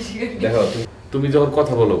আছে সেখানে। দেখো, তুমি যখন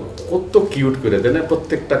কথা বলো কত কিউট করে দেয় না,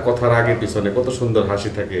 প্রত্যেকটা কথার আগে পিছনে কত সুন্দর হাসি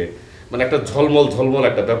থাকে, মানে একটা ঝলমল ঝলমল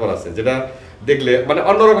একটা ব্যাপার আছে, যেটা দেখলে মানে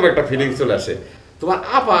অন্যরকম একটা ফিলিংস চলে আসে। তোমার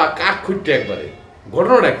আপা কাঠ খুঁটতে একবারে।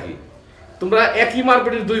 ঘটনাটা কি? তোমরা একই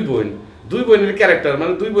মারপেটের দুই বোন, দুই বোনের ক্যারেক্টার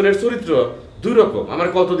মানে দুই বোনের চরিত্র দুই রকম। আমার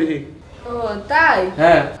কত দেখি। ও তাই?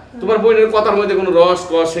 হ্যাঁ, তোমার বোনের কথার মধ্যে কোনো রস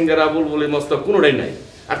কস সিঙ্গারা বুলবুলি মস্তক কোনোটাই নাই।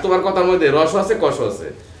 আর তোমার কথার মধ্যে রস আছে, কষ আছে,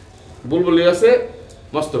 বুলবুলি আছে,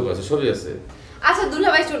 মস্তক আছে, সবই আছে। আচ্ছা দুলা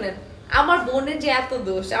ভাই শুনেন, আমার বোনের যে এত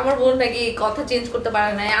দোষ, আমার বোন নাকি কথা চেঞ্জ করতে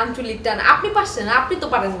পারে না, আঞ্চলিক টান। আপনি পারছেন, আপনি তো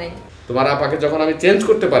পারেন নাই। তোমার আপাকে যখন আমি চেঞ্জ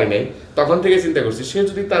করতে পারি নাই, তখন থেকে চিন্তা করছি সে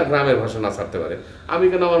যদি তার গ্রামের ভাষা না ছাড়তে পারে, আমি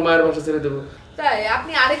কেন আমার মায়ের ভাষা ছেড়ে দেবো? তাই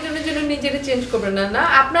আপনি আরেকজনের জন্য নিজের চেঞ্জ করবেন না? না,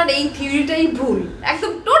 আপনার এই থিওরিটাই ভুল,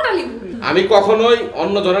 একদম টোটালি ভুল। আমি কখনোই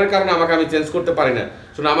অন্য জনের কারণে আমাকে আমি চেঞ্জ করতে পারি না।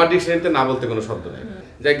 শোনো, আমার ডিকশনারিতে না বলতে কোনো শব্দ নাই।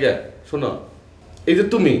 যাই গিয়া শোনো, এই যে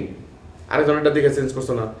তুমি আরেকজনেরটা দেখে চেঞ্জ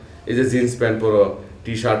করছো না, এই যে জিন্স প্যান্ট পরো,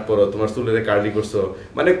 টি শার্ট পরো, তোমার চুলের কার্লি করছো,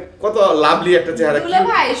 মানে কত লাভলি একটা চেহারা। দুলা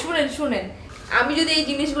ভাই শুনেন শুনেন, আমি যদি এই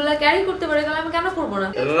জিনিসগুলো ক্যারি করতে পারি তাহলে আমি কেন করবো না?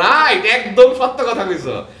 রাইট, একদম সত্য কথা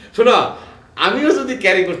কইছো। শোনো, আমিও যদি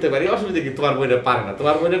ক্যারি করতে পারি, অসুবিধা কি? তোমার বোনের পারে না,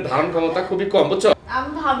 তোমার বোনের ধারণ ক্ষমতা খুবই কম, বুঝছো? আমি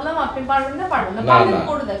ভাবলাম আপনি পারবেন না, পারবেন না, না পারবেন না,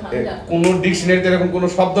 করে দেখান। কোন ডিকশনারিতে এরকম কোনো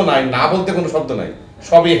শব্দ নাই, না বলতে কোনো শব্দ নাই,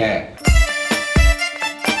 সবই হ্যাঁ।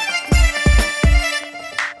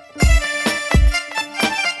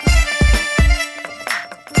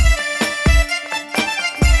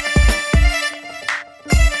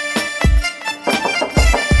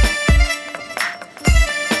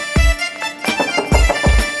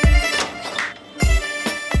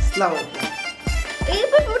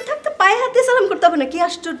 এইভাবে ওর থাকতে পায়ে হাত দিয়ে সালাম করতে হবে না, কি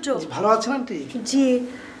আশ্চর্য। ভালো আছেন আন্টি? জি,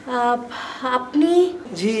 আপনি?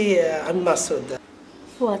 জি, আমি মাসুদ।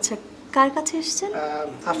 ও আচ্ছা, কার কাছে এসেছেন?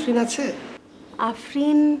 আফরিন আছে?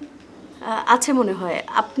 আফরিন আছে মনে হয়।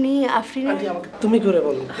 আপনি আফরিন? আন্টি আমাকে তুমি করে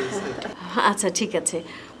বলুন প্লিজ। আচ্ছা ঠিক আছে।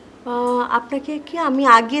 আপনাকে কি আমি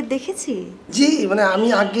আগে দেখেছি? জি, মানে আমি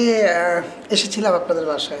আগে এসেছিলাম আপনাদের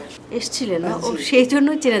বাসায়। এসেছিলেন না? ও সেই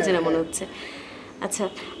জন্যই চেনা চেনা মনে হচ্ছে। আচ্ছা,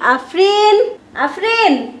 আফরিন,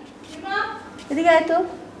 আফরিন এদিকে আয় তো।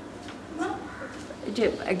 এই যে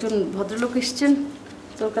একজন ভদ্রলোক এসেছেন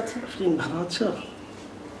তোর কাছে। আফরিন ভালো আছো?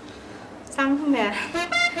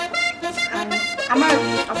 আমার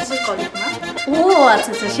অফিসের কলিগ না। ও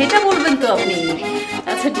আচ্ছা আচ্ছা, সেটা বলবেন তো আপনি।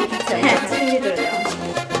 আচ্ছা ঠিক আছে, হ্যাঁ ভিতরে যাও।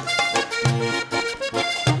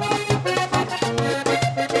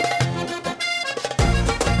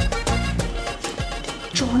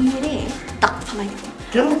 চল মেরে দাঁত ফালাই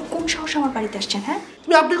দেবো। কোন সাহস আমার বাড়িতে আসছেন? হ্যাঁ,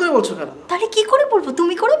 তুমি আপনি করে বলছো কেন? তাহলে কি করে বলবো?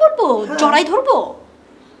 তুমি করে বলবো? জড়াই ধরবো?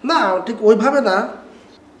 না, ঠিক ওইভাবে না।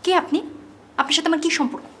 কে আপনি? আপনার সাথে আমার কি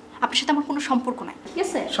সম্পর্ক? আপনার সাথে আমার কোনো সম্পর্ক নাই, ঠিক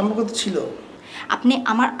আছে? সম্পর্ক তো ছিল। আপনি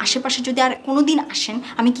আমার আশেপাশে যদি আর কোনোদিন আসেন,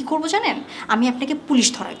 আমি কি করব জানেন? আমি আপনাকে পুলিশ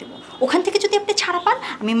ধরাই দেবো। ওখান থেকে যদি আপনি ছাড়া পান,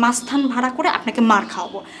 আমি মাস্থান ভাড়া করে আপনাকে মার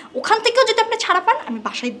খাওয়াবো। ওখান থেকেও যদি আপনি ছাড়া পান, আমি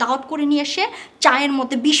বাসায় দাওয়াত করে নিয়ে এসে চায়ের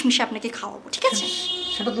মধ্যে বিষ মিশে আপনাকে খাওয়াবো, ঠিক আছে?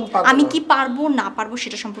 সেটা তুমি আমি কি পারবো না পারবো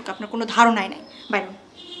সেটা সম্পর্কে আপনার কোনো ধারণাই নাই। বাইরন,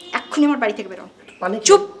 এক্ষুনি আমার বাড়ি থেকে বেরোন।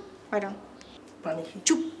 চুপ, বাইরন,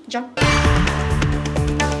 চুপ, যাও।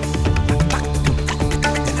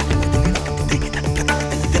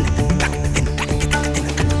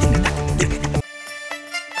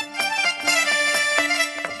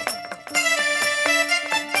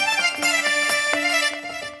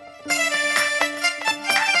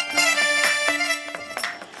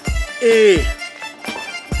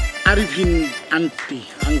 আরিফিন আন্টি,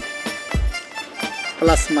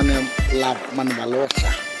 প্লাস মানে লাভ মানে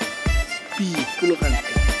ভালোবাসা P পুলকান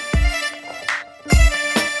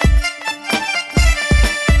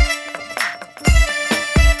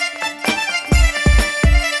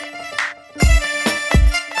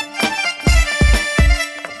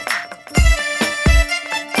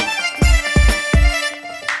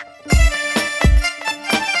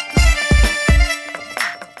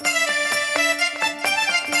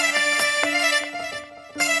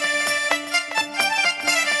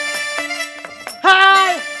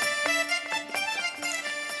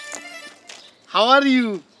How are you?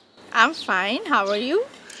 I'm fine. How are you?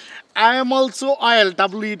 I am also oil,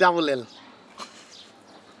 W-E-L-L.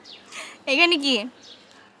 এখানে কি?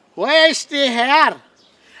 Why I stay here?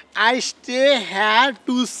 I stay here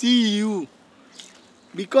to see you.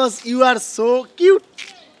 Because you are so cute.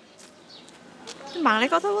 তুমি বাংলায়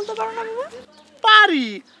কথা বলতে পারো না বাবা? পারি.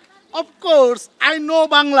 Of course, I know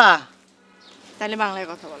Bangla. তাহলে বাংলায়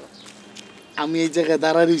কথা বলো। আমি এই জায়গায়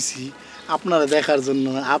দাঁড়া রইছি আপনারা দেখার জন্য।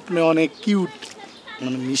 আপনি অনেক কিউট,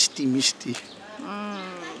 মানে মিষ্টি মিষ্টি।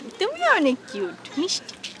 তুমি অনেক কিউট,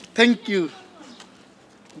 মিষ্টি। Thank you.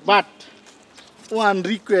 But one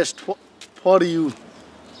request for you.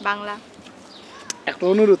 Bangla. একটা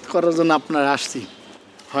অনুরোধ করার জন্য আপনারা আসছি।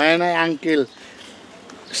 হয় না আঙ্কেল,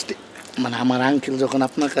 মানে আমার আঙ্কেল যখন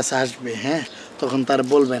আপনার কাছে আসবে, হ্যাঁ, তখন তার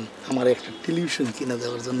বলবেন আমার একটা টেলিভিশন কিনে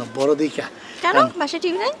দেওয়ার জন্য, বড় দেখা। কেন বাসায়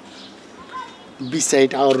টিভি নাই?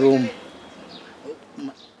 বিসাইড আওয়ার রুম,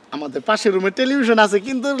 আমাদের পাশের রুমে টেলিভিশন আছে,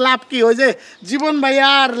 কিন্তু লাভ কি, ওই যে জীবন ভাইয়া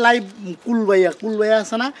আর লাইভ কুল ভাইয়া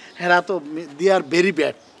আছে না, হেরা তো দি আর ভেরি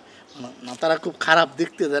ব্যাড, না তারা খুব খারাপ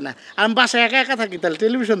দেখতে দেয় না। আমি বাসায় একা একা থাকি, তাহলে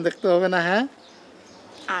টেলিভিশন দেখতে হবে না। হ্যাঁ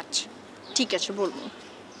আচ্ছা ঠিক আছে, বলবো।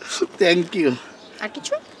 Thank you. আর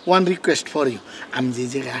কিছু? ওয়ান রিকোয়েস্ট ফর ইউ, আমি যে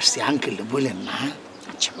জায়গায় আসছি আঙ্কেলটা বললেন না। হ্যাঁ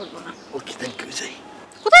আচ্ছা, বলবো না। ওকে, থ্যাংক ইউ। যাই।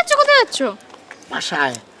 কোথায় যাচ্ছ?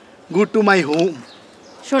 বাসায়। Go to my home.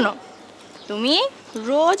 শোনো, তুমি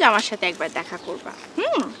রোজ আমার সাথে একবার দেখা করবা।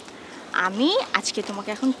 আমি আজকে তোমাকে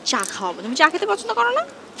এখন চা খাওয়াবো। তুমি চা খেতে পছন্দ করো না?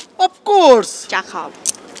 অফকোর্স চা খাওয়াবো,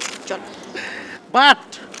 চলো। বাট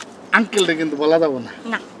আঙ্কেলটা কিন্তু বলা যাবো না।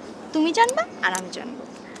 না, তুমি জানবা আর আমি জানবো।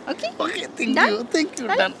 ওকে ওকে, thank you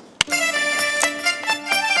done.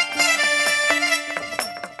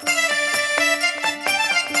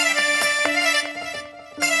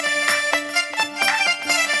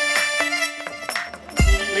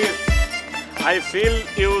 I feel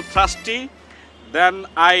you thirsty, then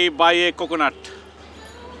I buy a coconut.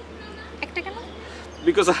 একটা কেন?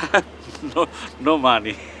 Because I have no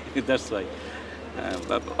money. That's why.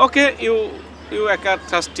 Okay, you are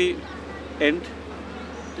thirsty, and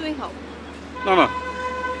তুমি খাও। no.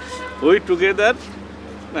 We together.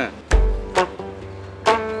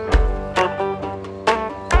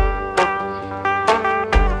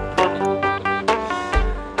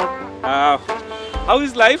 How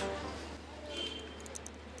is life?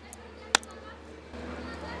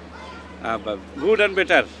 Good and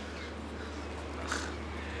better.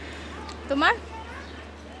 তোমার?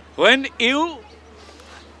 When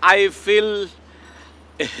I feel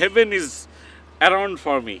heaven is around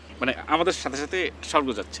for me. মানে আমাদের সাথে সাথে স্বর্গ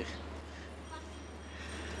যাচ্ছে।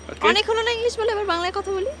 অনেক হলো না ইংলিশ বলে, এবার বাংলায়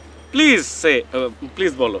কথা বলি।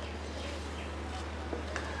 প্লিজ বলো।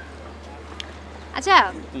 আচ্ছা,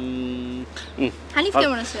 হানিফ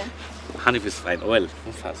কেমন আছে? Hanif is fine, well.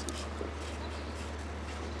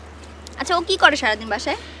 আচ্ছা, ও কি করে সারাদিন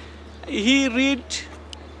বাসায়? He read,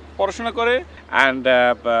 পড়াশোনা করে, and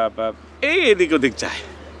এদিক ওদিক যায়।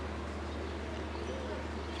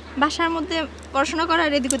 বাসার মধ্যে পড়াশোনা করে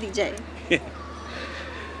আর এদিক ওদিক যায়?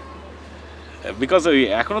 বিকজ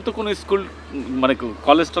এখনো তো কোনো স্কুল মানে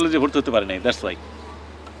কলেজ টলেজে ভর্তি হতে পারে নাই, দ্যাটস ওয়াই।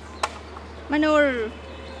 মানে ওর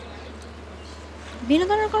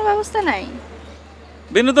বিনোদনের কোনো ব্যবস্থা নাই?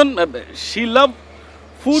 বিনোদন, she love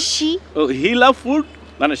food, he love food,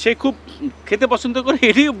 মানে সে খুব খেতে পছন্দ করে,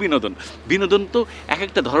 এটাই বিনোদন। বিনোদন তো এক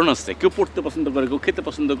একটা ধরন আছে, কেউ পড়তে পছন্দ করে, কেউ খেতে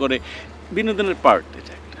পছন্দ করে, বিনোদনের পার্ট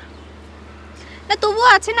এটা একটা। না, তবুও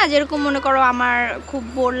আছে না, যেরকম মনে করো আমার খুব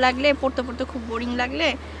বোর লাগলে, পড়তে পড়তে খুব বোরিং লাগলে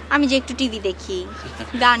আমি যে একটু টিভি দেখি,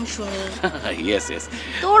 গান শুনি। Yes yes.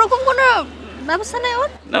 তো ওরকম কোনো ব্যবস্থা নাই ওর?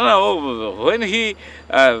 না, ও when he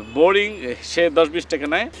boring, সে 10-20 টাকা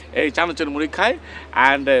নেয়, এই চানাচুর মুড়ি খায়,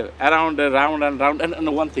 and round and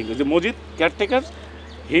one thing, যে মজিদ কেয়ারটেকার,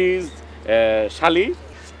 হি ইজ শালি,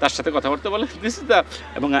 তার সাথে কথাবার্তা বলে, দিস ইজ দ্য,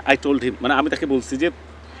 এবং আই টোল্ড হিম, মানে আমি তাকে বলছি যে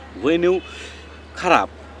when you খারাপ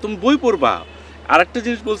তুমি বই পড়বা, আর একটা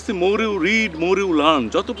জিনিস বলছি, more you read more you learn,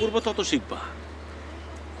 যত পড়বা তত শিখবা।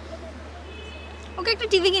 ওকে একটা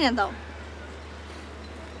টিভি কিনে দাও।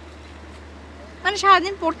 মানে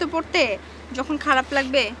সারাদিন পড়তে পড়তে যখন খারাপ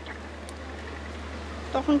লাগবে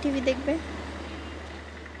তখন টিভি দেখবে।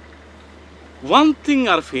 One thing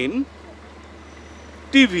আরফিন,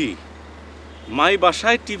 টিভি, মাই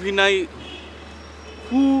বাসায় টিভি নাই,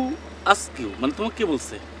 who asked you? মানে তোমাকে কে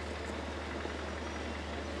বলছে?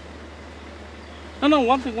 No,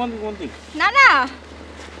 one thing. না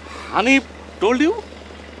Hanif told you?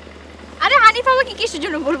 আরে হানিফ আমাকে কিসের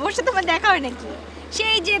জন্য বলবো? ওর সাথে আমার দেখা হয় নাকি?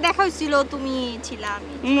 সেই যে দেখা হয়েছিল তুমি ছিলা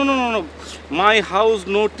আমি। No. My house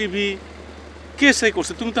no TV. কে সেই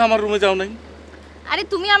করছে? তুমি তো আমার রুমে যাও নাই। আরে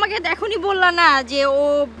তুমি আমাকে দেখোনি বললা না যে ও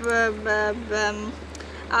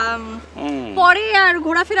পরে আর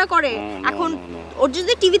ঘোরাফেরা করে। এখন ওর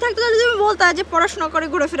যদি টিভি থাকতো তাহলে তুমি বলতা যে পড়াশোনা করে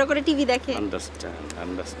ঘোরাফেরা করে টিভি দেখে।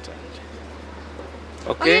 Understand.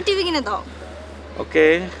 ওকে টিভি কিনে দাও। ওকে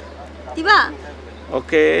দিবা?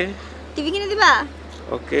 ওকে টিভি কিনে দিবা?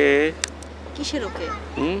 ওকে কিসের ওকে?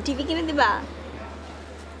 টিভি কিনে দিবা?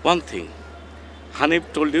 One thing. Hanif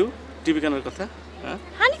told you TV কেনার কথা?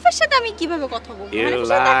 হানিফের সাথে আমি কিভাবে কথা বলবো? You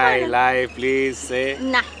lie, please say.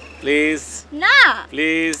 না। Please. না।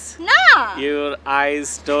 Please. না। Your eyes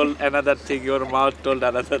told another thing, your mouth told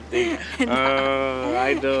another thing.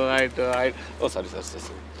 I know. Oh, sorry.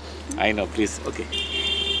 I know, please. Okay.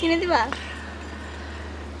 কিনে দিবা?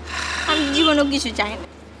 আমি জীবনেও কিছু চাই না।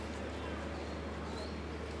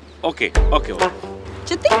 Okay.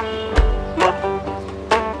 সত্যি?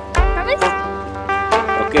 Promise?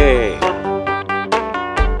 Okay.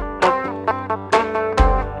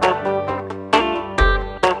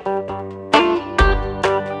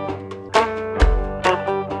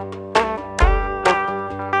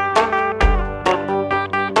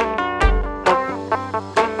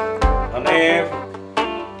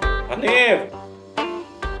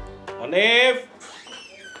 Hanif.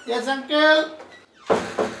 Yes, uncle.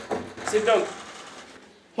 Sit down.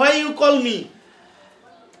 Why you call me?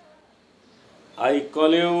 I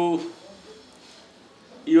call you.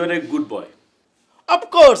 You are a good boy. Of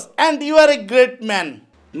course, and you are a great man.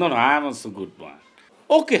 No, I am also good boy.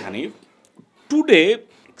 Okay, Hanif. Today,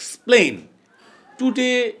 explain.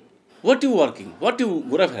 Today, what you working? What you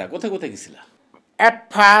ঘোরাফেরা? কোথায় গেছিলা? At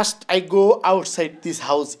first, I go outside this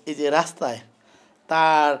house, এই যে রাস্তায়।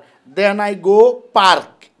 Then I go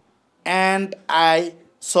park, and I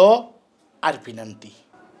saw Arfin aunty.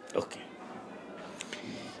 Okay.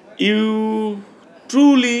 You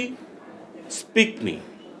truly speak me.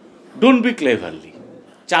 Don't be cleverly.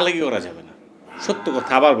 চালাকি করা যাবে না। সত্য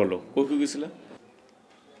কথা আবার বলো। কই গেছিলা?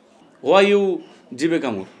 Why you জিবে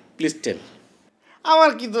কামড়? Please tell.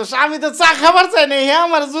 আমার কি দোষ? আমি তো চা খাবার চাই না, হ্যাঁ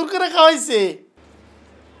আমার জোর করে খাওয়াইছে।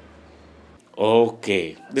 Okay,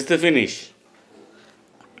 this is the finish.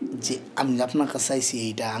 যে আমি আপনার কাছে চাইছি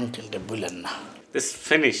এইটা আঙ্কেলটা বললেন না। This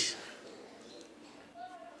finish.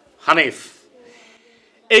 Hanif,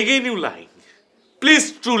 again you lying. Please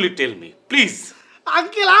truly tell me, please.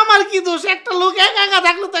 Uncle আমার কি দোষ? একটা লোক একা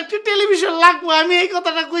থাকলে তো একটা টেলিভিশন লাগবে, আমি এই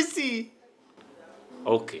কথাটা কইছি।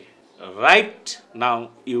 Okay, right now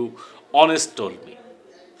you honest told me.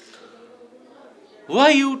 Why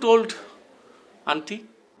you told auntie?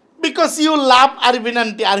 Because you love Arfin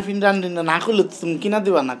aunty. Arfin aunty না করলে তুমি কিনা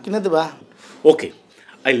দিবা? Okay,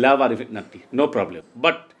 I love Arfin auntie, no problem.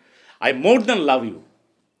 But I more than love you.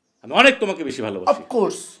 আমি অনেক তোমাকে বেশি ভালোবাসি। Of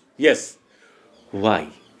course. Yes.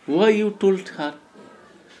 Why you told her?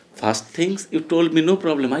 First things you told me no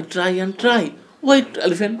problem. I try. Wait,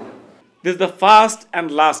 elephant. This is the first and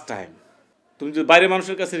last time. তুমি যদি বাইরে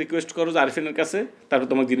মানুষের কাছে রিকোয়েস্ট করো যে আরিফিনের কাছে, তারপর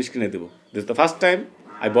তোমাকে জিনিস কিনে দেবো। This is the first time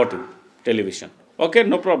I bought you television. Okay,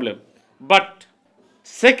 no problem. But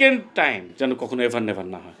second time যেন কখনো এভার নেভার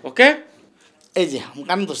না হয়। ওকে? এই যে আমি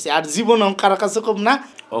কান ধরছি, আর জীবনে কারো কাছে কম না।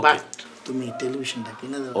 Okay. বাট তুমি টেলিভিশনটা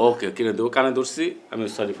কিনে দাও। ওকে, কিনে দেবো। কানে ধরছি, আমি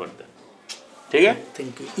সরি ফর দ্যাট। ঠিক আছে?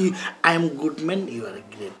 Thank you. I am good man, you are a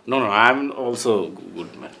great. No, I am also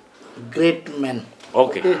good man. Great man.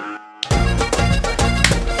 Okay.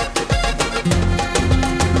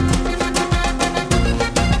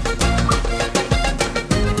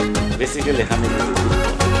 Basically, how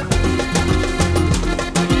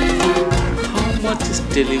much is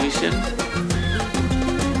television?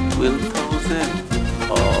 12,000.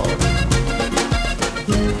 Oh.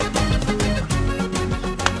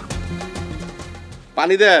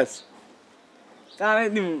 পানি দেস? তারে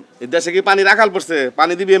দিম। এই দেশে কি পানি রাখাল পড়ছে?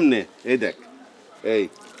 পানি দিবি এমনি? এই দেখ, এই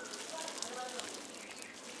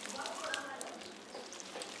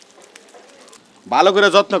ভালো করে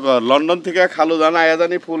যত্ন কর। লন্ডন থেকে খালু জানা আয়া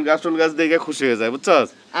জানি ফুল গাছ টুল গাছ দেখে খুশি হয়ে যায়, বুঝছস?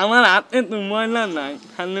 আমার হাতে তো ময়লা নাই,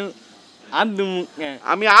 খালি হাত দুমুকে।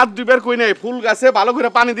 আমি হাত দিবার কই নাই, ফুল গাছে ভালো করে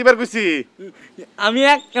পানি দিবার কইছি। আমি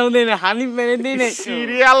একটাও দেই না, হানি মেরে দেই না।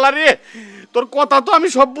 সিরি আল্লাহ রে, তোর কথা তো আমি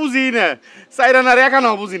সব বুঝি না, সাইরানার একানো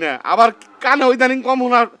বুঝি না, আবার কানে ইদানিং কম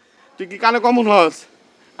হনার। তুই কি কানে কম হস?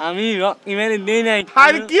 আমি ইমেল দেই নাই।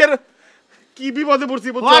 আর কি এর কি বিপদে পড়ছি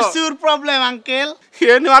বুঝছো? What's your problem uncle?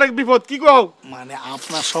 এ নিয়ে আরেক বিপদ, কি কও? মানে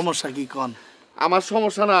আপনার সমস্যা কি কোন? আমার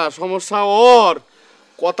সমস্যা না, সমস্যা ওর।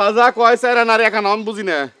 কথা যা কয় সাইরানার একানো আমি বুঝি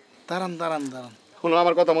না। দাঁড়ান দাঁড়ান দাঁড়ান, শোনো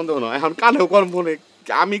আমার কথা মন্দ হলো, এখন কানেও কম ফোনে।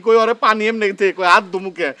 আমি কই ওরে পানি এমনি কই হাত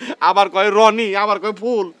ধুমুকে, আবার কয় রনি, আবার কয়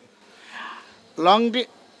ফুল।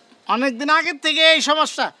 অনেকদিন আগের থেকে এই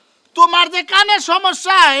সমস্যা। তোমার যে কানের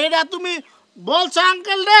সমস্যা এটা তুমি বলছো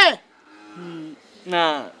আঙ্কেল রে? না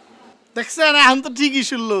দেখছেন, এখন তো ঠিকই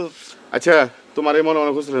শুনলো। আচ্ছা তোমার এই মনে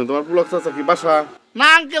মনে খুঁজছিল, তোমার পুলক চাচা কি বাসা? না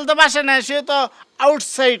আঙ্কেল তো বাসে না, সে তো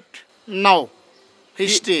আউটসাইড নাও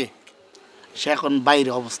হিস্ট্রি, সে এখন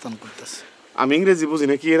বাইরে অবস্থান করতেছে। আমি ইংরেজি বুঝি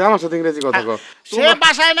না, কি এরা আমার সাথে ইংরেজি কথা কও? সে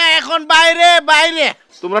বাসায় না, এখন বাইরে বাইরে।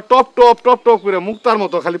 তোমরা টপ টপ টপ টপ করে মুক্তার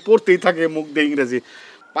মতো খালি পড়তেই থাকে, মুখ দিয়ে ইংরেজি।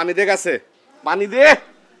 পানি দে গাছে, পানি দে।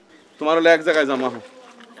 তোমার হলে এক জায়গায় জমা হোক।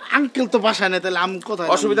 আঙ্কেল তো বাসায় না, তাহলে আমি কোথায়?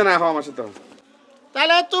 অসুবিধা নাই, আমার সাথে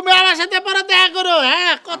তাহলে তুমি আমার সাথে পরে দেখা করো।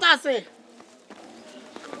 হ্যাঁ, কথা আছে।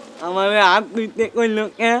 আমার হাত ধুইতে কইলো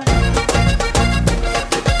কে?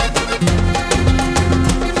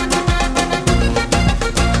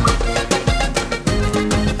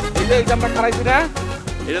 আমরা খারাইছি না,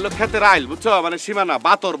 এটা হলো ক্ষেতের আইল বুঝছো, মানে সীমানা,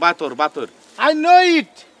 বাতর বাতর বাতর। আই নো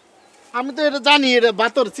ইট, আমি তো এটা জানি, এটা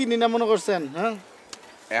বাতর চিনি না মনে করছেন? হ্যাঁ,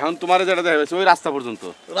 এখন তোমার যেটা দেখা যাচ্ছে ওই রাস্তা পর্যন্ত।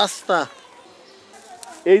 রাস্তা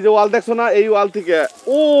এই যে ওয়াল দেখছো না, এই ওয়াল থেকে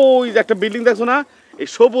ওই যে একটা বিল্ডিং দেখছো না, এই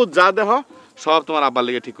সবুজ যা দেহ সব তোমার আব্বার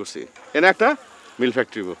লেগে ঠিক করছি। এনে একটা মিল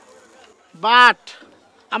ফ্যাক্টরি। বাট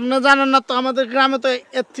আপনি জানেন না তো, আমাদের গ্রামে তো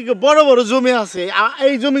এর থেকে বড় বড় জমি আছে।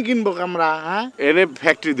 এই জমি কিনবো আমরা? হ্যাঁ, এনে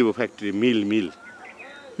ফ্যাক্টরি দিব, ফ্যাক্টরি, মিল মিল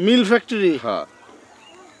মিল ফ্যাক্টরি। হ্যাঁ,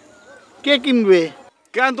 কে কিনবে?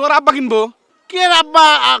 কেন তোমার আব্বা কিনবো? কে আব্বা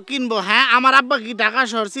কিনবো? হ্যাঁ, আমার আব্বা কি ঢাকা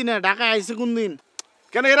শহর চিনে? ঢাকা আইছে কোন দিন?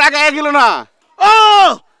 কেন এর আগে গেল না? ও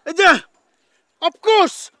এই যে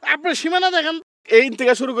অফকোর্স, আপনার সীমানা দেখেন, এই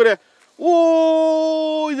থেকে শুরু করে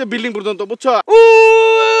ওই যে বিল্ডিং পর্যন্ত বুঝছো,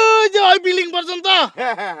 ওই যে ওই বিল্ডিং পর্যন্ত।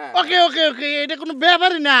 হ্যাঁ। ওকে ওকে ওকে, এটা কোনো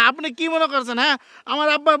ব্যাপারই না। আপনি কি মনে করছেন? হ্যাঁ, আমার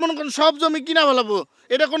আব্বা মনে করেন সব জমি কিনা বলাবো,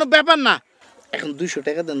 এটা কোনো ব্যাপার না। এখন 200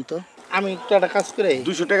 টাকা দেন তো, আমি একটু একটা কাজ করে।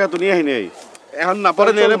 200 টাকা তো নিয়ে নেই এখন, না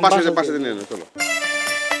পরে নিয়ে পাশে নিয়ে নেই। চলো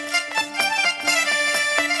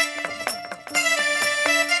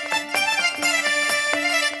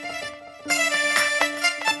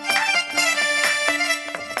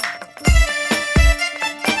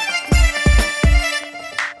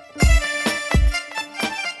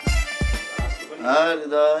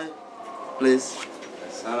প্লিজ।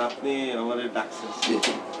 স্যার আপনি আমারে ডাকছেন?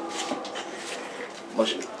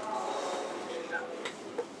 বসেন।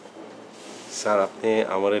 স্যার আপনি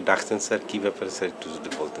আমারে ডাকছেন স্যার, কি ব্যাপারে স্যার একটু যদি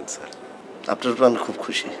বলতেন স্যার। আপনার উপর আমি খুব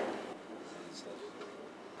খুশি।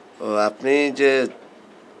 ও আপনি যে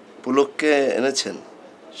পুলককে এনেছেন,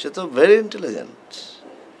 সে তো ভেরি ইন্টেলিজেন্ট,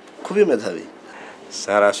 খুবই মেধাবী।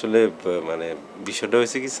 স্যার আসলে মানে বিষয়টা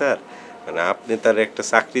হয়েছে কি স্যার, মানে আপনি তার একটা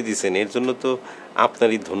চাকরি দিয়েছেন, এর জন্য তো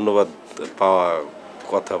আপনারই ধন্যবাদ পাওয়া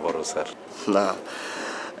কথা বড় স্যার। না,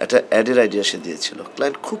 একটা অ্যাডের আইডিয়া সে দিয়েছিল,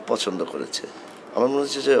 ক্লায়েন্ট খুব পছন্দ করেছে। আমার মনে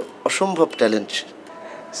হচ্ছে যে অসম্ভব ট্যালেন্ট।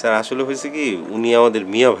 স্যার আসলে হয়েছে কি, উনি আমাদের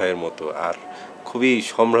মিয়া ভাইয়ের মতো, আর খুবই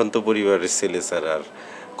সম্ভ্রান্ত পরিবারের ছেলে স্যার, আর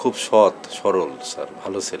খুব সৎ সরল স্যার,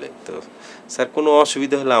 ভালো ছেলে। তো স্যার কোনো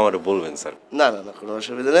অসুবিধা হলে আমার বলবেন স্যার। না না না, কোনো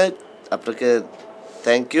অসুবিধা নেই। আপনাকে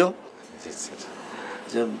থ্যাংক ইউ। G sir.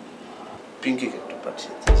 যে পিঙ্কিকে একটু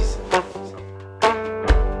পাঠিয়ে দিচ্ছি স্যার।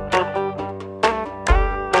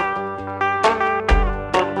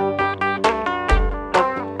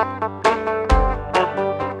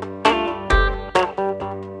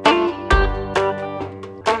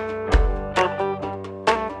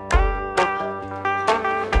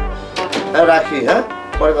 রাখি, হ্যাঁ,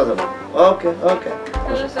 পরে কথা বলবো। ওকে ওকে।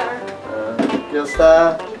 Hello sir. কি অবস্থা?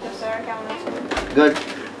 স্যার কেমন আছেন? গুড,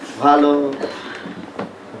 ভালো।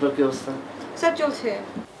 আপনার কি অবস্থা? স্যার চলছে।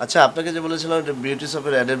 আচ্ছা, আপনাকে যে বলেছিলাম একটা বিউটি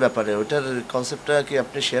শপের অ্যাডের ব্যাপারে, ওটার কনসেপ্টটা কি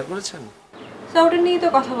আপনি শেয়ার করেছেন? স্যার ওটা নিয়েই তো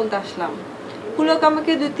কথা বলতে আসলাম। পুলক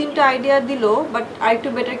আমাকে 2-3টা আইডিয়া দিল, বাট আরেকটু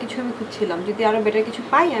বেটার কিছু আমি খুঁজছিলাম। যদি আরও বেটার কিছু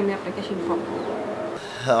পাই আমি আপনাকে ইনফর্ম করব।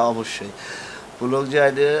 হ্যাঁ অবশ্যই, পুলক যে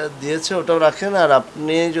আইডিয়া দিয়েছে ওটাও রাখেন, আর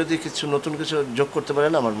আপনি যদি কিছু নতুন কিছু যোগ করতে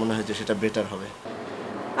পারেন আমার মনে হয় যে সেটা বেটার হবে।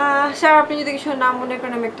 স্যার আপনি যদি কিছু নাম মনে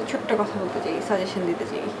করেন, আমি একটা ছোট্ট কথা বলতে চাই, সাজেশন দিতে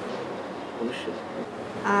চাই। অবশ্যই।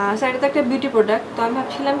 স্যার এটা তো একটা বিউটি প্রোডাক্ট, তো আমি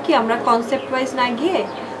ভাবছিলাম কি আমরা কনসেপ্ট ওয়াইজ না গিয়ে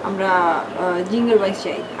আমরা জিঙ্গল ওয়াইজ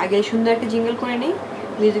চাই। আগে সুন্দর একটা জিঙ্গল করে নিই,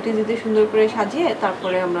 মিউজিকটা দিতে সুন্দর করে সাজিয়ে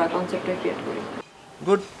তারপরে আমরা কনসেপ্টটা ক্রিয়েট করি।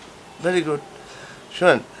 Good, very good.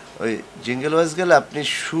 শোনেন, ওই জিঙ্গেল ওয়াইজ গেলে আপনি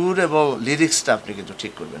সুর এবং লিরিক্সটা আপনি কিন্তু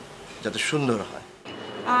ঠিক করবেন যাতে সুন্দর হয়।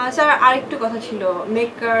 স্যার আরেকটু কথা ছিল,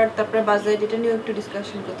 মেকার তারপরে বাজেট এটা নিয়ে একটু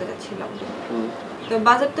ডিসকাশন করতে যাচ্ছিলাম। তো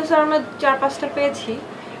বাজেট তো স্যার আমরা 4-5টা পেয়েছি,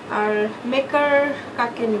 আর মেকার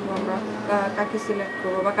কাকে নিব আমরা, কাকে সিলেক্ট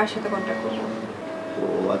করবো বা কার সাথে কন্ট্যাক্ট করবো? ও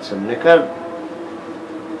আচ্ছা, মেকার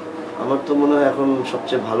আমার তো মনে হয় এখন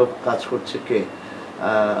সবচেয়ে ভালো কাজ করছে কে?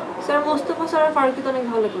 স্যার মোস্তফা স্যার আর ফারুকি তো অনেক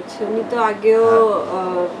ভালো করছে, উনি তো আগেও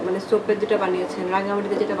মানে সোপের যেটা বানিয়েছেন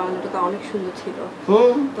রাঙ্গামাটিতে যেটা বানানোটা তো অনেক সুন্দর ছিল।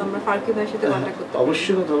 তো আমরা ফারুকি ভাইয়ের সাথে কন্ট্যাক্ট করতে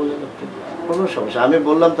অবশ্যই কথা বলেন আপনি, কোনো সমস্যা। আমি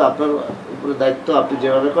বললাম তো আপনার উপরে দায়িত্ব, আপনি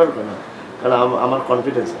যেভাবে করবেন না, কারণ আমার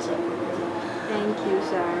কনফিডেন্স আছে। Thank you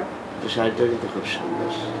sir. তো শাড়িটা কিন্তু খুব সুন্দর।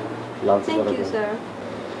 Lunch thank you sir.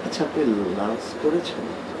 আচ্ছা আপনি লাঞ্চ করেছেন?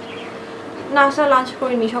 না স্যার লাঞ্চ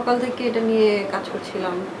করিনি, সকাল থেকে এটা নিয়ে কাজ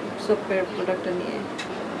করছিলাম, সোপের প্রোডাক্টটা নিয়ে।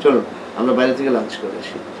 চলুন আমরা বাইরে থেকে লাঞ্চ করে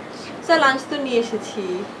আসি। স্যার লাঞ্চ তো নিয়ে এসেছি।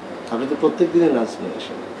 আপনি তো প্রত্যেক দিনই লাঞ্চ নিয়ে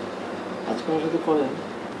আসেন, আজকে আমার সাথে করেন।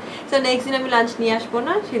 স্যার নেক্সট দিন আমি লাঞ্চ নিয়ে আসবো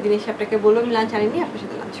না, সেদিন এসে আপনাকে বলবো আমি লাঞ্চ আনিনি, আপনার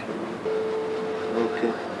সাথে লাঞ্চ করবো। ওকে,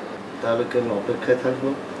 তাহলে কেন অপেক্ষায় থাকবো?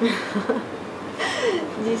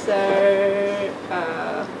 জি স্যার,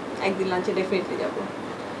 একদিন লাঞ্চে ডেফিনেটলি যাবো।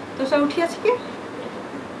 তো স্যার উঠি আজকে?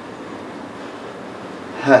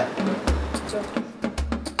 হ্যাঁ।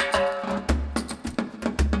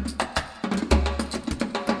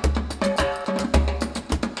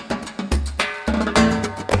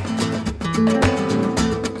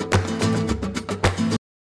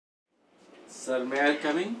 Sir, may I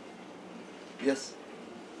come in? Yes.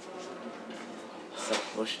 Sir,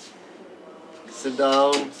 sit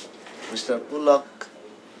down, Mr. Pulak.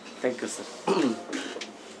 Thank you, sir.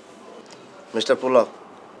 Mr. Pulak.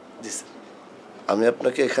 Yes, sir. আমি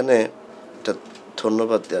আপনাকে এখানে একটা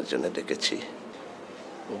ধন্যবাদ দেওয়ার জন্য ডেকেছি।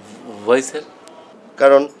 Why, sir?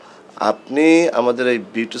 কারণ আপনি আমাদের এই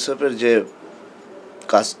বিউটি শপের যে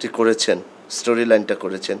কাজটি করেছেন, স্টোরি লাইনটা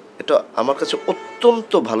করেছেন, এটা আমার কাছে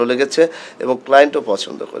অত্যন্ত ভালো লেগেছে এবং ক্লায়েন্টও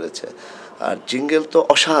পছন্দ করেছে। আর জিঙ্গেল তো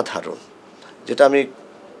অসাধারণ, যেটা আমি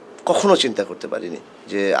কখনো চিন্তা করতে পারিনি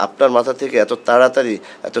যে আপনার মাথা থেকে এত তাড়াতাড়ি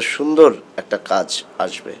এত সুন্দর একটা কাজ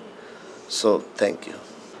আসবে। So thank you.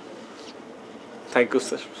 Thank you,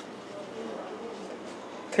 sir.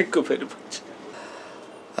 Thank you very much.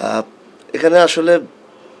 এখানে আসলে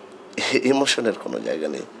ইমোশনের কোনো জায়গা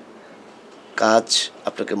নেই, কাজ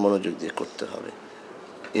আপনাকে মনোযোগ দিয়ে করতে হবে,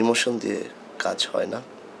 ইমোশন দিয়ে কাজ হয় না।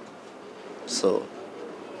 সো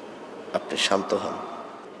আপনি শান্ত হন।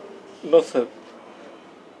 No, sir.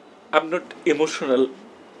 I'm not emotional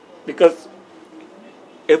because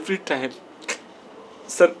every time,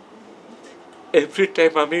 sir, every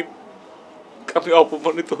time আমি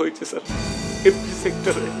অপমানিত হয়েছি স্যার এভরি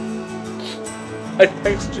সেক্টরে। and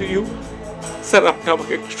thanks to you, sir আপনি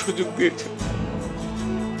আমাকে একটা সুযোগ দিয়েছেন।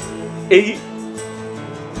 এই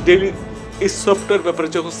ডেইলি এই সফটওয়্যার ব্যাপারে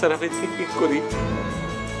যখন স্যার আমি থিঙ্কিং করি,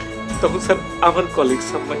 তখন স্যার আমার কলিগস,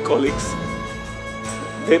 আমার কলিগস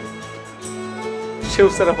দেন সেও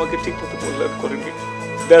স্যার আমাকে ঠিক মতো মূল্যায়ন করেনি।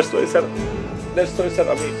 দ্যাটস ওয়াই স্যার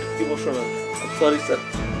আমি emotional. Sorry sir,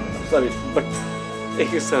 sorry, but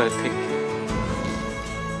again sir I thank you.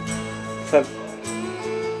 Sir,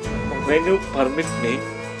 when you permit me,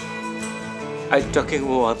 I'm talking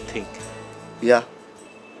about one thing. Yeah.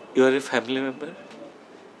 You are a family member?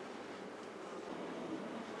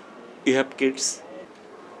 You have kids?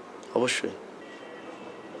 অবশ্যই।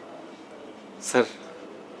 Sir,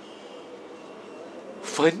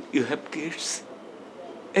 when you have kids,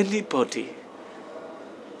 anybody,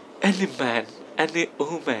 any man, any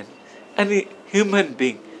woman, any human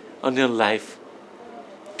being on your life,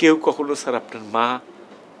 কেউ কখনো sir আপনার মা,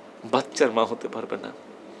 বাচ্চার মা হতে পারবে না।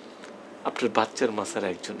 আপনার বাচ্চার মা স্যার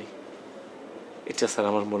একজনই, এটা স্যার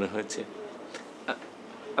আমার মনে হয়েছে। আই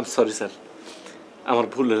এম সরি স্যার, আমার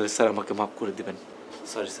ভুল হলে স্যার আমাকে মাফ করে দিবেন।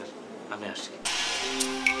 সরি স্যার, আমি আসি।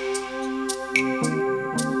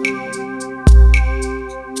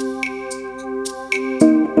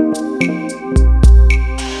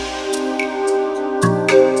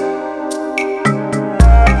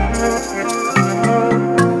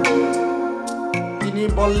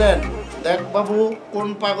 বললেন, দেখ বাবু, কোন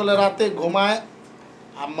পাগলে রাতে ঘুমায়,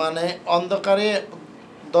 মানে অন্ধকারে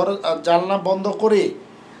জানলা বন্ধ করে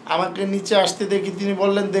আমাকে নিচে আসতে দেখি। তিনি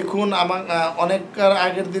বললেন, দেখুন আমার অনেককার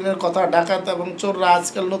আগের দিনের কথা, ডাকাত এবং চোররা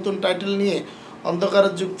আজকাল নতুন টাইটেল নিয়ে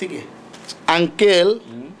অন্ধকারের যুগ থেকে। Uncle,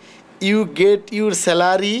 you get your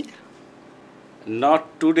salary? Not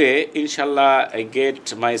today, ইনশাল্লাহ I get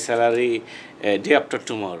my salary day after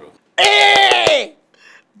tomorrow.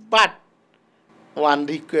 But one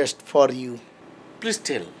request for you. Please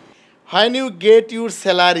tell. When you get your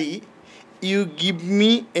salary, you give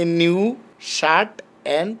me a new shirt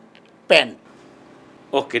and pant.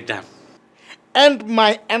 Okay, done. And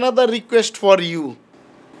my another request for you.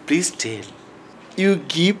 Please tell. You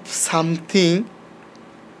give something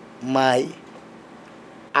my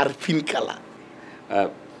Arfin Kala.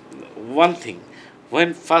 One thing,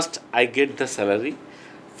 when first I get the salary,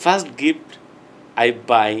 first gift I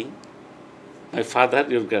buy my father,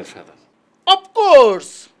 your grandfather. Of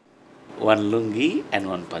course. One lungi and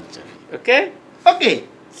one panjabi. Okay? Okay.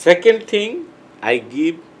 Second thing, I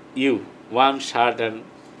give you one shirt and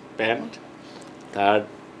pant. Third,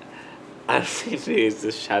 Arfin is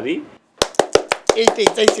a shari. এইটাই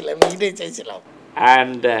চাইছিলাম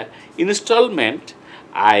And installment,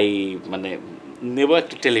 I নেব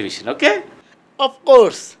একটা television. Okay? Of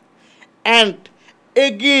course. And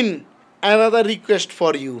again another request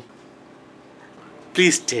for you.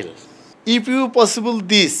 Please tell. If you possible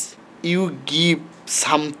this, you give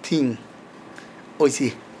something. ওইসি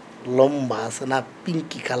লম্বা আছে না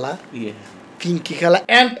Pinki colour Yeah. Pinki colour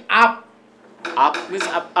and up. Up means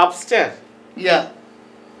upstairs. Yeah.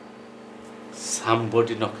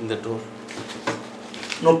 Somebody knocking the door.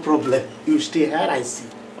 No problem. You stay here, I see.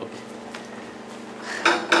 Okay.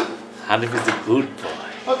 Hanif is a good boy.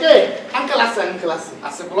 Okay. Uncle আছে.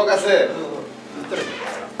 আছে block আছে।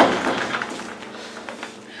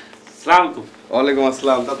 Assalamu alaikum. ওয়ালাইকুম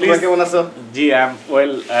আসসালাম। তা তোমরা কেমন আছো? জি, I am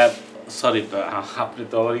well. Sorry, আপনি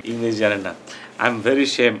তো আমার ইংরেজি জানেন না। I am very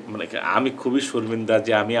shame. আমি খুবই শর্মিন্দা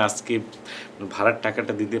যে আমি আজকে ভাড়ার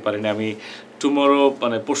টাকাটা দিতে পারিনি। আমি টুমরো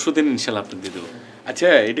পরশুদিন ইনশাল্লাহ আপনি দিয়ে দেবো। আচ্ছা,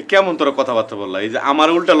 এটা কেমন তোরা কথাবার্তা বললা? এই যে আমার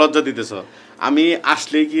উল্টা লজ্জা দিতেছ। আমি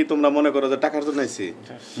আসলেই কি তোমরা মনে করো যে টাকার জন্য আইছি?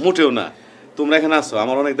 মোটেও না। তোমরা এখানে আসো,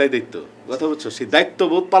 আমার অনেক দায়িত্ব। কথা বুঝছো? সেই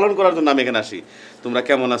দায়িত্ববোধ পালন করার জন্য আমি এখানে আসি। তোমরা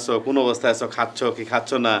কেমন আছো, কোন অবস্থায় আছো, খাচ্ছ কি খাচ্ছ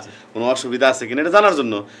না, কোনো অসুবিধা আছে কিনা এটা জানার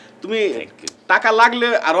জন্য। তুমি টাকা লাগলে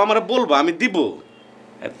আরো আমার বলবা, আমি দিব।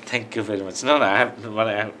 Thank you very much. না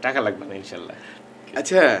টাকা লাগবে না ইনশাল্লাহ।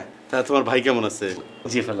 আচ্ছা, তা তোমার ভাই কেমন আছে?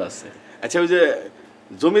 জি, ভালো আছে। আচ্ছা, ওই যে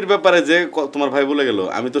জমির ব্যাপারে যে তোমার ভাই বলে গেল,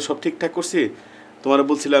 আমি তো সব ঠিকঠাক করছি। তোমার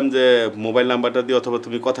বলছিলাম যে মোবাইল নাম্বারটা দিয়ে অথবা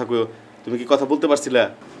তুমি কথা কইও। তুমি কি কথা বলতে পারছিলা?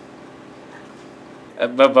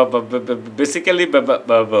 বেসিক্যালি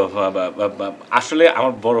আসলে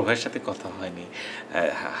আমার বড় ভাইয়ের সাথে কথা হয়নি।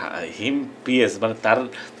 হিম পিএস তার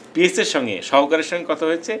পিএসের সঙ্গে সহকারের সঙ্গে কথা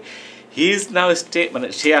হয়েছে। হি ইজ নাও স্টে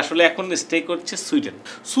সে আসলে এখন স্টে করছে সুইডেন।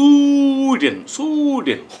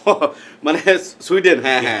 সুইডেন,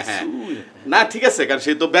 হ্যাঁ। না ঠিক আছে, কারণ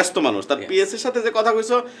সে তো ব্যস্ত মানুষ। তার পিএস এর সাথে যে কথা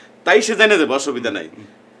কইছো তাই সে জেনে দেবে, অসুবিধা নাই।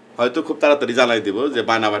 হয়তো খুব তাড়াতাড়ি জানাই দিব যে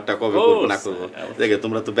বানাবারটা কবে করবো না করবো। দেখে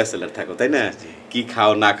তোমরা তো ব্যাচেলার থাকো, তাই না? কি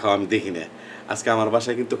খাও না খাও আমি দেখি না। আজকে আমার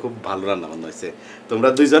বাসায় কিন্তু খুব ভালো রান্না বান্না হয়েছে। তোমরা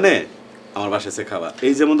দুইজনে আমার বাসায় এসে খাবা।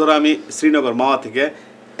 এই যেমন ধরো আমি শ্রীনগর মাওয়া থেকে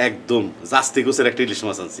একদম জাস্তি গোছের একটা ইলিশ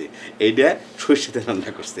মাছ আনছি। এইটা সর্ষেতে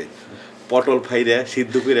রান্না করছে। পটল ফাইরা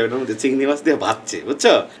সিদ্ধ করে ওটার মধ্যে চিংড়ি মাছ দিয়ে ভাজছে,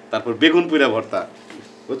 বুঝছো? তারপর বেগুন পুইরা ভর্তা,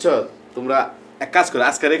 বুঝছো? তোমরা এক কাজ করো,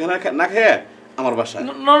 আজকের এখানে না খেয়ে আমার বাসা।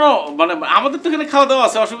 আমাদের তো এখানে খাওয়া দাওয়া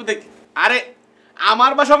আছে, অসুবিধা কি? আরে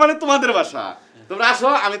আমার বাসা মানে তোমাদের বাসা। তোমরা আসো,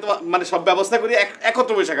 আমি তোমার সব ব্যবস্থা করি,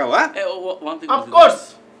 একত্র বসে খাও। হ্যাঁ, অফ কোর্স।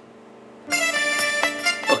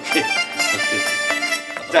 ওকে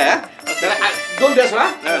যাই। হ্যাঁ, জলদি আসো।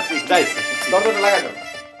 হ্যাঁ, যাই, দরজাটা লাগাই দাও।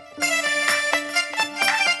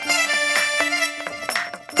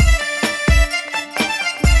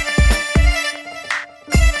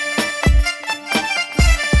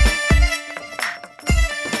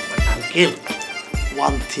 Uncle,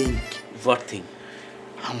 one thing. What thing?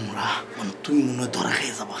 আমরা তুমি মনে ধরা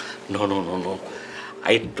খেয়ে যাবা। No.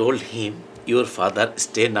 I told him your father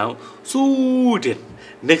stay now Sweden.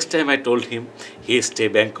 Next time I told him he stay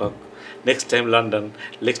Bangkok. Next time London.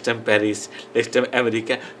 Next time Paris. Next time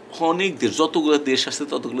America. অনেক দেশ, যতগুলো দেশ আছে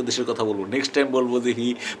ততগুলো দেশের কথা বলবো। নেক্সট টাইম বলবো যে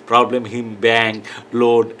হিম bank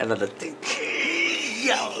loan another thing.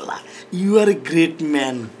 You are a great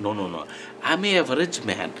man. No. I'm an average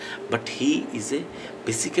man, but he is a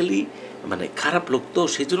basically খারাপ লোক, তো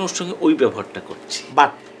সেই জন্য ওর সঙ্গে ওই ব্যবহারটা করছি।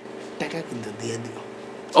 বাট টাকা কিন্তু দিয়ে দিও।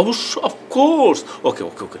 অবশ্য, of course. Okay.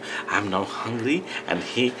 I am now hungry and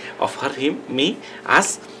he offer me as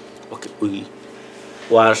okay, we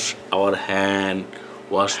wash our hand,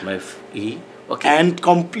 wash my okay, and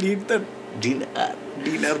complete the dinner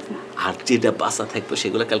আর যেটা বাসা থাকবে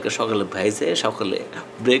সেগুলো কালকে সকালে ভাইজে সকালে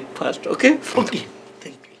breakfast. Okay,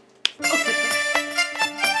 thank you.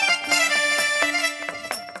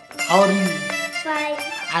 How are you? Fine.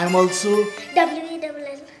 I am also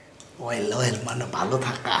WELL. well মানে ভালো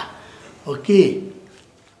থাকা। Okay,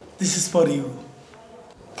 this is for you.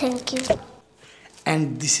 Thank you. And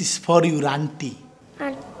this is for your auntie.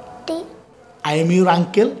 Auntie. I am your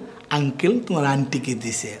uncle. Uncle তোমার আন্টিকে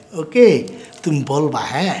দিছে। ওকে, তুমি বলবা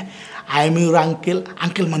হ্যাঁ I am your uncle.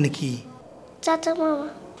 Uncle মানে কি? চাচা মামা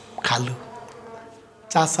খালু,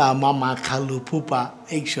 চাচা মামা খালু ফুপা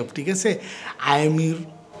এইসব, ঠিক আছে? আই এম ইউর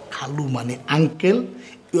খালু মানে uncle,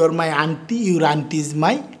 you R my aunty, your aunty is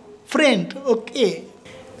my friend. Okay,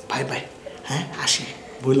 bye bye. হ্যাঁ আসি,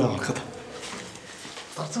 বললাম আমার কথা।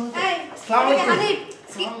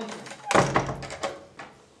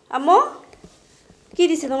 আম্মু কি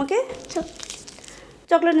দিছে তোমাকে?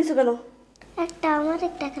 চকলেট নিছো কেন? একটা আমার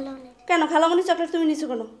একটা খেলনা। কেন খালামণি চকলেট তুমি নিছো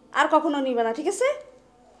কেন? আর কখনো নিবে না, ঠিক আছে?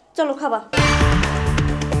 চলো খাবা।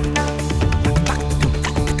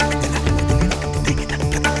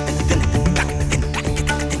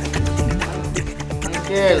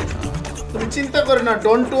 আঙ্কেল তুমি চিন্তা করো না,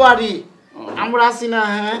 ডোন্ট ওয়ারি, আমরা আছি না।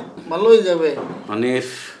 হ্যাঁ ভালো হয়ে যাবে। Hanif,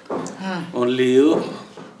 only you?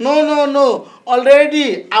 No no no, already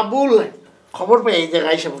Abul খবর পেয়ে এই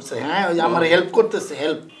জায়গায় এসে পড়ছে। হ্যাঁ ওই যে আমার হেল্প করতেছে,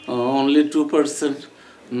 help. Only 2%.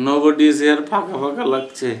 Nobody is here. ফাঁকা ফাঁকা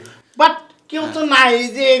লাগছে। বাট কেউ তো নাই,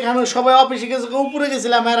 যে এখানে সবাই অফিসে গেছে, উপরে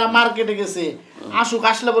গেছিলাম, এরা মার্কেটে গেছে। আসুক,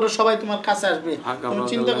 আসলে পরে সবাই তোমার কাছে আসবে, তুমি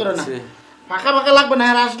চিন্তা করো না। ফাঁকা ফাঁকা লাগবে না,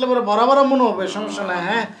 হ্যাঁ আসলে পরে বড় বড় মনে হবে, সমস্যা নাই।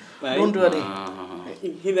 হ্যাঁ ডোন্ট ওয়ারি।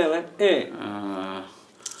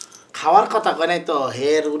 খাওয়ার কথা কয় নাই তো,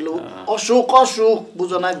 হের অসুখ অসুখ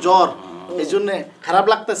বুঝো না, জ্বর, এই জন্য খারাপ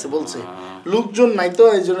লাগতেছে বলছে। লোকজন নাই তো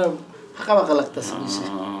এই জন্য ফাঁকা ফাঁকা লাগতেছে।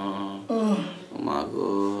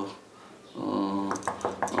 মাগো,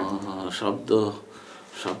 শব্দ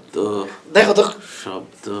শব্দ দেখো তো,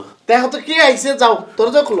 শব্দ দেখো তো কি আইছে, যাও তোর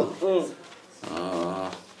যাও খুলো।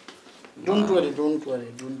 Don't worry, don't worry,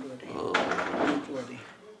 don't worry, don't worry.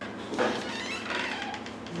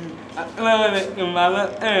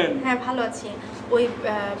 হ্যাঁ ভালো আছি। ওই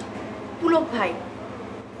পুলক ভাই।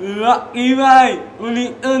 রকি ভাই উনি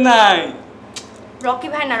তো নাই। রকি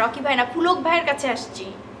ভাই না, রকি ভাই না, পুলক ভাইয়ের কাছে আসছি।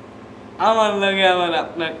 আমার লাগে আমার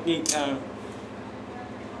আপনার কি কাজ?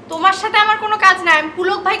 তোমার সাথে আমার কোনো কাজ নাই, আমি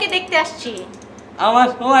পুলক ভাইকে দেখতে আসছি। আমার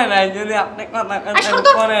সময় নাই, যদি আপনি কথা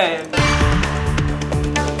করেন।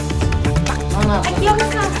 কি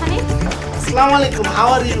অবস্থা হানিফ? আসসালামু আলাইকুম, হাউ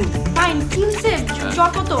আর ইউ? ফাইন। কি হইছে? জ্বর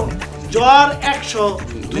কত? জ্বর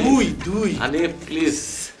 102। হানিফ প্লিজ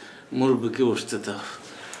মুরব্বিকে বসতে দাও।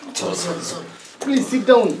 Please sit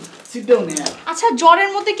down, sit down. আচ্ছা জ্বরের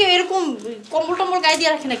মধ্যে কি এরকম কম্বল টম্বল গায়ে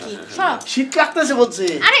দিয়ে রাখে নাকি? সরো। শীত লাগতেছে বলছে।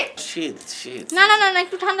 আরে শীত শীত না না না না,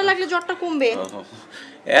 একটু ঠান্ডা লাগলে জ্বরটা কমবে।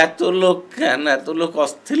 এত লোক কেন? এত লোক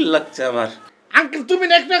অস্থির লাগছে আমার। আঙ্কেল তুমি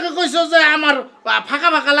একটাকে কইছো যে আমার ফাঁকা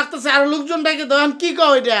ফাঁকা লাগতেছে, আর লোকজন ডাকে তখন কি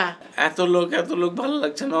কও এটা? এত লোক ভালো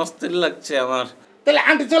লাগছে না, অস্থির লাগছে আমার। তাহলে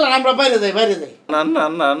আন্টি চলো আমরা বাইরে যাই, বাইরে যাই। না না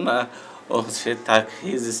না না, ও সে থাক,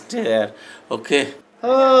 হিজ স্টেয়ার। ওকে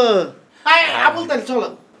ও আবুল তাহলে চলো।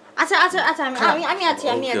 আচ্ছা আচ্ছা আচ্ছা, আমি আছি,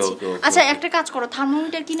 আমি আছি। আচ্ছা একটা কাজ করো,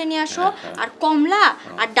 থার্মোমিটার কিনে নিয়ে আসো, আর কমলা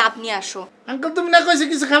আর ডাব নিয়ে আসো। আঙ্কেল তুমি না কইছো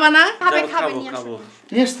কিছু খাবা না? খাবে খাবে, নিয়ে আসো।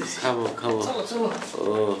 নিয়ে আসতেছি। খাবো খাবো। চলো চলো। ও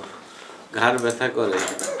ঘাড় ব্যথা করে,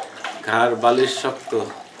 ঘাড় বালিশ শক্ত।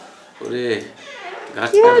 ওরে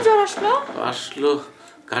কিভাবে জ্বর আসলো? আসলো,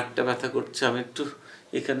 ঘাড়টা ব্যথা করছে, আমি একটু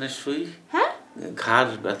এখানে শুই। হ্যাঁ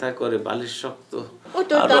ঘাড় ব্যথা করে, বালিশ শক্ত, ওই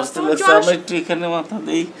তো আর অস্থির লাগছে। আমি একটু এখানে মাথা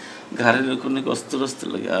দেই, ঘাড়ের ওখানে কষ্ট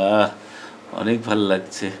লাগে। অনেক ভালো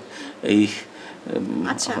লাগছে। এই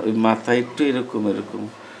ওই মাথা একটু এরকম এরকম,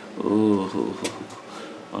 ও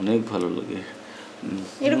অনেক ভালো লাগে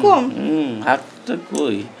এরকম। হাতটা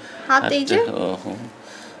কই? হাত এই যে।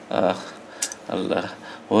 আল্লাহ,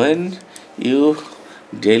 when you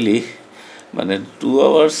daily মানে 2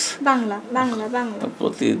 hours বাংলা বাংলা বাংলা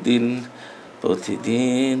প্রতিদিন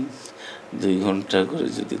 2 ঘন্টা করে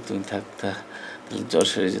যদি তুমি থাকতা তাহলে জ্বর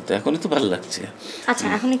সেরে যেত। এখনই তো ভালো লাগছে। আচ্ছা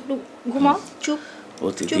এখন একটু ঘুমাও, চুপ।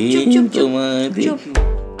 প্রতিদিন তোমায় দেখি।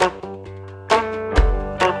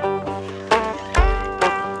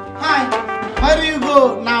 Hi, where do you go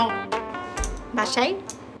now? বাসায়।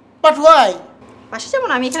 But why? বাসায় যাবো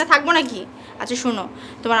না, আমি এখানে থাকবো নাকি? আচ্ছা শোনো,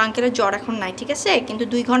 তোমার আঙ্কেলের জ্বর এখন নাই, ঠিক আছে? কিন্তু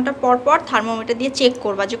 2 ঘন্টা পর পর থার্মোমিটার দিয়ে চেক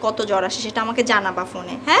করবা যে কত জ্বর আসে, সেটা আমাকে জানাবা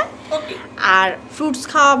ফোনে, হ্যাঁ? আর ফ্রুটস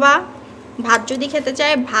খাওয়াবা, ভাত যদি খেতে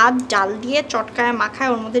চায় ভাত ডাল দিয়ে চটকায় মাখায়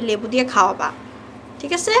ওর মধ্যে লেবু দিয়ে খাওয়াবা,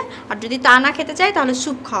 ঠিক আছে? আর যদি তা না খেতে চায় তাহলে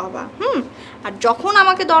স্যুপ খাওয়াবা। আর যখন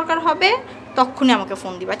আমাকে দরকার হবে তখনই আমাকে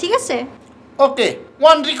ফোন দিবা, ঠিক আছে? ওকে,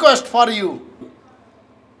 one request for you.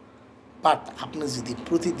 But আপনি যদি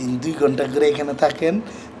প্রতিদিন 2 ঘন্টা করে এখানে থাকেন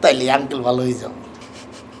তাইলে আঙ্কেল ভালো হয়ে যাবে।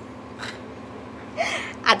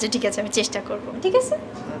 আচ্ছা ঠিক আছে, আমি চেষ্টা করব, ঠিক আছে?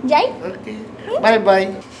 যাই। ওকে, bye bye.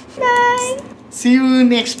 By, C you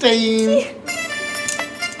next time.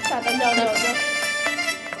 Tata, যাও যাও যাও।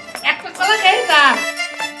 একটা কলা খাই না।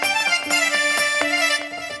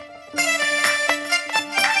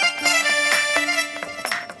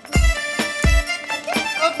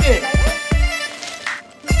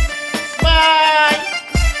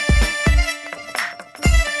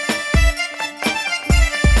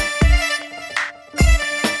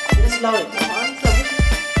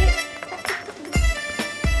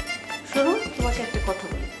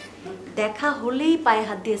 করলেই পায়ে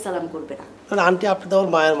হাত দিয়ে সালাম করবে না। আন্টি আপনি তো আমার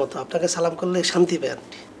মায়ের মতো, আপনাকে সালাম করলে শান্তি পায়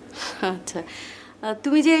আন্টি। আচ্ছা,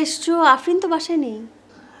 তুমি যে এসছো, আফরিন তো বাসায় নেই।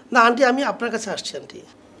 না আন্টি, আমি আপনার কাছে আসছি আন্টি।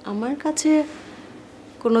 আমার কাছে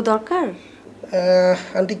কোনো দরকার?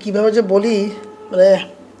 আন্টি কিভাবে যে বলি, মানে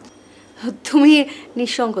তুমি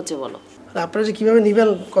নিঃসংকোচে বলো। আপনারা যে কিভাবে নেবেন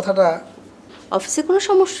কথাটা। অফিসে কোনো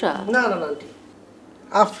সমস্যা? না না না আন্টি,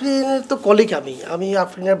 আফরিনের তো কলিগ, আমি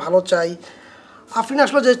আফরিনের ভালো চাই। আফরিন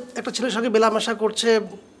আসলে যে একটা ছেলের সঙ্গে মেলামেশা করছে,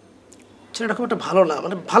 ছেলেটা খুব একটা ভালো না,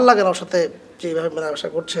 মানে ভাল লাগে না ওর সাথে যেভাবে মেলামেশা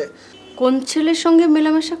করছে। কোন ছেলের সঙ্গে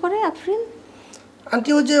মেলামেশা করে আফরিন? আন্টি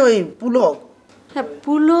ওই যে ওই পুলক। হ্যাঁ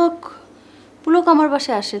পুলক, পুলক আমার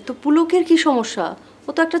বাসায় আসে তো। পুলকের কি সমস্যা? ও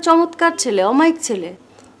তো একটা চমৎকার ছেলে, অমায়িক ছেলে।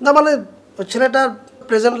 না মানে ওই ছেলেটার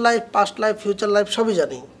present life, past life, future life সবই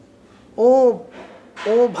জানি। ও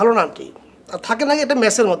ও ভালো না আন্টি, আর থাকে নাকি এটা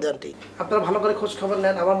মেসের মধ্যে আন্টি। আপনারা ভালো করে খোঁজ খবর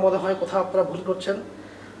নেন, আমার মনে হয় কোথাও আপনারা ভুল করছেন।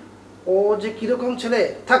 ও যে কীরকম ছেলে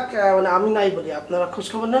থাক, মানে আমি নাই বলি, আপনারা খোঁজ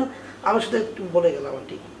খবর নেন। আমি শুধু একটু বলে গেলাম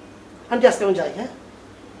আন্টি। আন্টি আজকে আমি যাই। হ্যাঁ,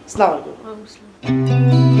 আসসালামু আলাইকুম।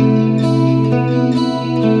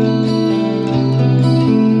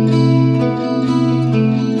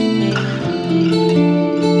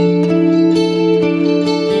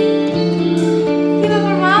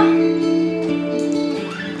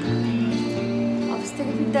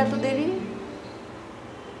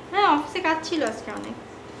 ছিল আজকে অনেক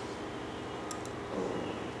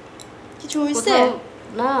কিছু হয়েছে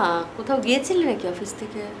না। কোথাও গিয়েছিলে নাকি অফিস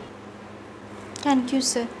থেকে? কেন কি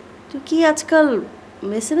হয়েছে? তুই কি আজকাল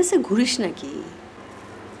মেসে মেসে ঘুরিস নাকি?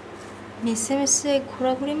 মেসে মেসে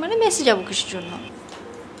ঘোরাঘুরি মানে মেসে যাবো কিসের জন্য?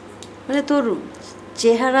 মানে তোর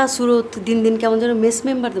চেহারা সুরত দিন দিন কেমন যেন মেস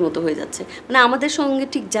মেম্বারদের মতো হয়ে যাচ্ছে, মানে আমাদের সঙ্গে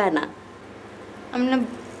ঠিক যায় না। আমি না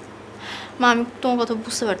মা, আমি তোমার কথা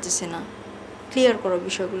বুঝতে পারতেছি না। ক্লিয়ার করো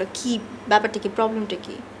বিষয়গুলো, কি ব্যাপারটা, কি প্রবলেমটা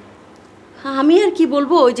কি? আমি আর কি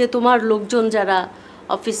বলবো, ওই যে তোমার লোকজন যারা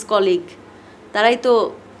অফিস কলিগ, তারাই তো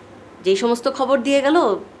যেই সমস্ত খবর দিয়ে গেল,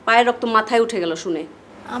 পায়ের রক্ত মাথায় উঠে গেল শুনে।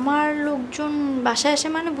 আমার লোকজন বাসায় আসে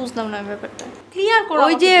মানে বুঝলাম না ব্যাপারটা, ক্লিয়ার করো।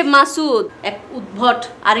 ওই যে মাসুদ এক উদ্ভট,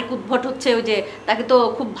 আরেক উদ্ভট হচ্ছে ওই যে, তাকে তো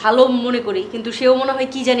খুব ভালো মনে করি কিন্তু সেও মনে হয়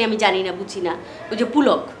কি জানি, আমি জানি না, বুঝি না। ওই যে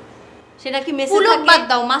পুলক, সেটা কি মেসে পুলক থাকে? বাদ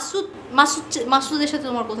দাও, মাসুদের সাথে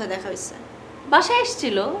তোমার কোথায় দেখা হয়েছে? বাসায়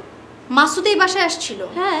এসেছিল। মাসুদ এই বাসায় আসছিল?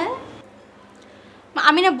 হ্যাঁ।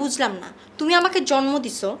 আমি না বুঝলাম না, তুমি আমাকে জন্ম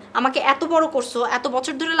দিছো, আমাকে এত বড় করছো, এত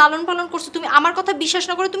বছর ধরে লালন পালন করছো, তুমি আমার কথা বিশ্বাস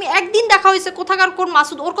না করে তুমি একদিন দেখা হয়েছে কোথাকার কোন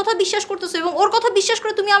মাসুদ, ওর কথা বিশ্বাস করতেছো এবং ওর কথা বিশ্বাস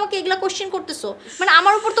করে তুমি আমাকে এগুলা কোশ্চেন করতেছো। মানে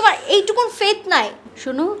আমার উপর তোমার এইটুকুন ফেথ নাই?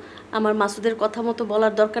 শোনো, আমার মাসুদের কথা মতো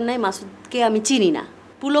বলার দরকার নাই। মাসুদকে আমি চিনি না,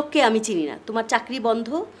 পুলককে আমি চিনি না। তোমার চাকরি বন্ধ,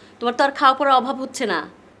 তোমার তো আর খাওয়া পড়ার অভাব হচ্ছে না।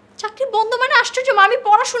 চাকরি বন্ধ মানে? আশ্চর্য মা, আমি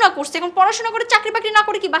পড়াশোনা করছি, এখন পড়াশোনা করে চাকরি বাকরি না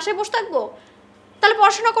করে কি বাসায় বসে থাকবো? তাহলে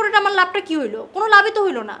পড়াশোনা করে আমার লাভটা কি হইলো? কোনো লাভই তো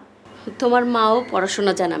হইলো না। তোমার মাও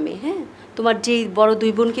পড়াশোনা জানা মেয়ে। হ্যাঁ, তোমার যেই বড়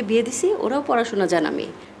দুই বোনকে বিয়ে দিছি ওরাও পড়াশোনা জানা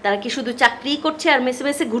মেয়ে। তারা কি শুধু চাকরিই করছে আর মেসে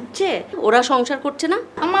মেসে ঘুরছে? ওরা সংসার করছে না?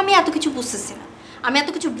 আম্মা আমি এত কিছু বুঝতেছি না, আমি এত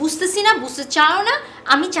কিছু বুঝতেছি না, বুঝতে চাও না।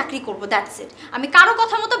 আমি চাকরি করবো, দ্যাটস ইট। আমি কারো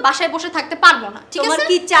কথা মতো বাসায় বসে থাকতে পারবো না। ঠিক আছে? তোমার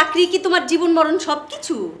কি চাকরি কি তোমার জীবন মরণ সব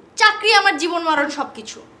কিছু? চাকরি আমার জীবন মরণ সব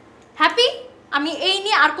কিছু। হ্যাপি, আমি এই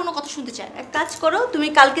নিয়ে আর কোনো কথা শুনতে চাই না। এক কাজ করো, তুমি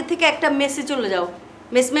কালকে থেকে একটা মেসে চলে যাও,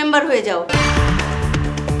 মেস মেম্বার হয়ে যাও।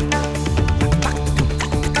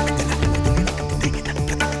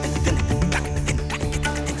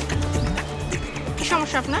 কি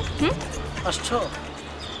সমস্যা আপনার? আসছো?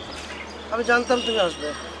 আমি জানতাম তুমি আসবে।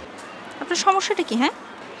 আপনার সমস্যাটা কি? হ্যাঁ,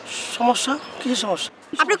 সমস্যা? কিসের সমস্যা?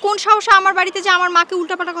 আপনি কোন সাহসে আমার বাড়িতে যে আমার মাকে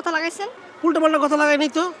উল্টাপাল্টা কথা লাগাইছেন? উল্টাপাল্টা কথা লাগাইনি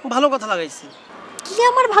তো, ভালো কথা লাগাইছি। কি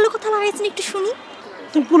আমার ভালো কথা লাগাইছেন একটু শুনি?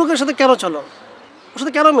 তুমি পুলকের সাথে কেন চলো? ওর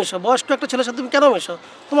সাথে কেন মেশো? বয়স্ক একটা ছেলের সাথে তুমি কেন মেশো?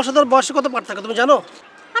 তোমার সাথে ওর বয়সে কত পার্থক্য তুমি জানো?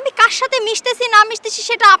 আমি কার সাথে মিশতেছি না মিশতেছি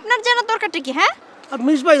সেটা আপনার জানার দরকারটা কি? হ্যাঁ, আর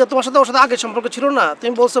মিশবাই তো, তোমার সাথে ওর সাথে আগে সম্পর্ক ছিল না?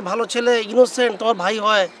 তুমি বলছো ভালো ছেলে, ইনোসেন্ট, তোমার ভাই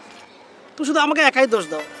হয়। তুমি শুধু আমাকে একাই দোষ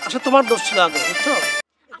দাও, আসলে তোমার দোষ ছিল আগে, বুঝছো?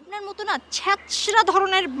 আপনার মতো না ছ্যাঁচড়া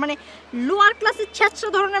ধরনের, মানে লোয়ার ক্লাসের ছ্যাঁচড়া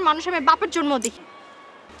ধরনের মানুষ আমি বাপের জন্ম দেখি।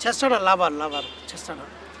 চেষ্টাটা লাভার চেষ্টাটা।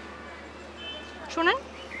 শোনেন,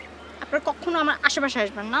 আপনারা কখনো আমার আশেপাশে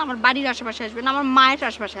আসবেন না, আমার বাড়ির আশেপাশে আসবেন না, আমার মায়ের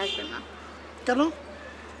আশেপাশে আসবেন না। কেন?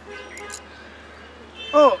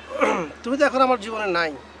 ও তুমি তো এখন আমার জীবনে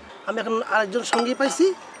নাই, আমি এখন আরেকজন সঙ্গী পাইছি,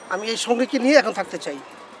 আমি এই সঙ্গীকে নিয়ে এখন থাকতে চাই।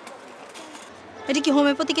 এটা কি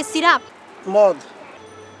হোমিওপ্যাথিকের সিরাপ? মদ।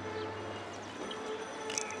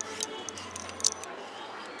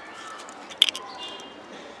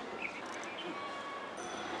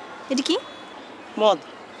 এটা কি? মদ।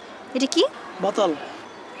 এটা কি? বোতল।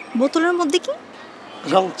 বোতলের মধ্যে কি?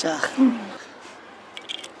 রং চা।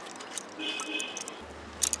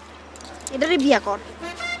 এটারে বিয়া কর।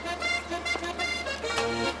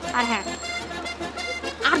 আর হ্যাঁ,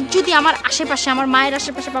 আর যদি আমার আশেপাশে, আমার মায়ের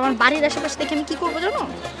আশেপাশে বা আমার বাড়ির আশেপাশে দেখে আমি কি করবো জানো?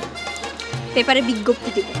 পেপারে বিজ্ঞপ্তি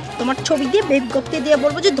দেব, তোমার ছবি দিয়ে বিজ্ঞপ্তি দিয়ে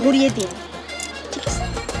বলবো যে ধরিয়ে দিন, ঠিক আছে?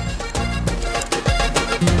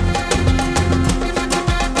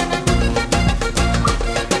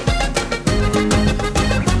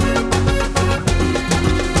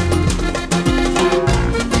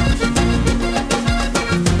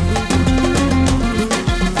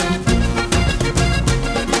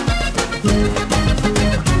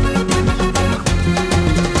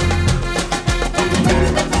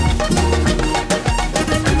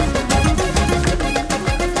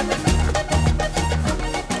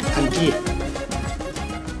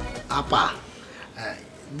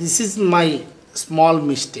 This is my small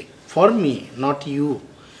mistake for me, not you.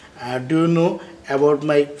 Do you know about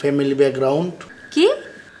my family background? কি?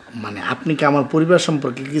 মানে আপনি কি আমার পরিবার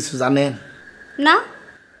সম্পর্কে কিছু জানেন? না।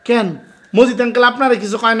 কেন? মজিদ আঙ্কেল আপনারা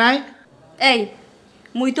কিছু কয় নাই? এই,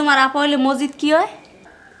 মুই তোমার আপা হইলে মজিদ কি হয়?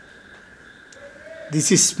 This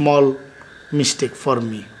is small mistake for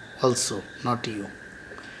me also, not you.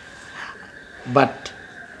 But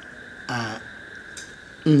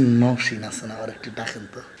Nowshin আছে না, আর একটু ডাকেন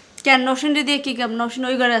তো। কেন নওশিন দিয়ে কি কাম? নওশিন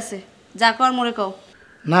ওই ঘরে আছে, যা কর মরে কও।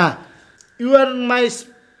 না, you R my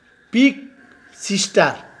big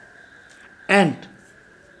sister and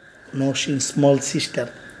Nowshin small sister,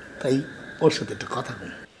 তাই ওর সাথে একটু কথা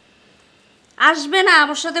বল। আসবে না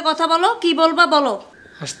আমার সাথে কথা বলো, কি বলবা বলো।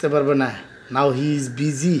 আসতে পারবে না, নাও হি ইজ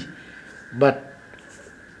বিজি, বাট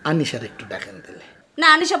আনিশার একটু ডাকেন দিলে। না,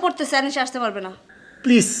 আনিশা পড়তেছে, আনিশা আসতে পারবে না।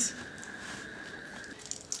 Please.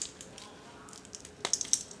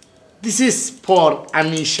 This is for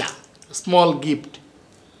Anisha, small gift.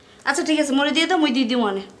 আচ্ছা ঠিক আছে, মরে দিয়ে দাও, মুই দিয়ে দিই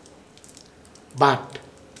মনে। বাট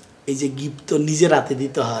এই যে গিফট তো নিজের হাতে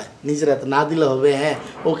দিতে হয়, নিজের হাতে না দিলে হবে? হ্যাঁ,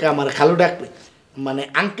 ওকে আমার খালু ডাকবে, মানে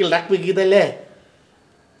আঙ্কেল ডাকবে কি তাইলে?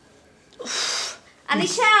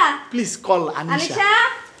 Anisha, please call Anisha.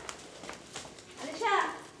 আনিশা,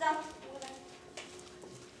 যাও।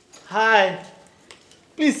 Hi,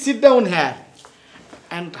 please sit down here.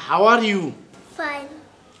 And how are you? Fine.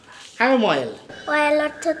 I'm Oil. Oil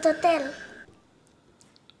অর্থ তো তেল।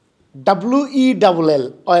 WELL,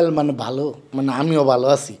 অয়েল মানে ভালো, মানে আমিও ভালো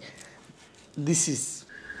আছি। This is.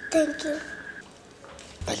 Thank you.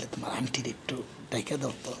 তাহলে তোমার আন্টির একটু ডাইকা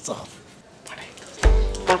দাও তো, যাও।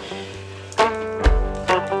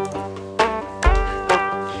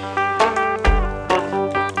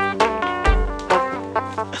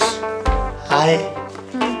 High,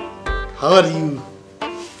 how are you?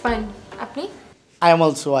 Fine. আপনি? I am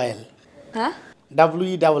also oil. হ্যাঁ?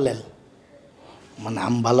 WELL, মানে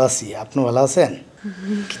আমি ভালো আছি, আপনি ভালো আছেন?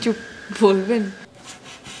 কিছু বলবেন?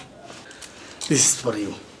 This is for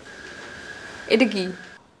you. এটা কি?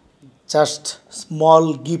 Just small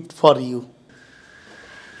gift for you.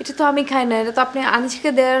 এটা তো আমি খাই না, এটা তো আপনি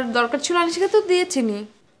আনিশাকে দেওয়ার দরকার ছিল, আনিশাকে তো দিয়েছিনি।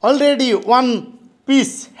 Already one piece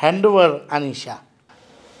hand over Anisha.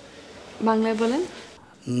 বাংলায় বলেন।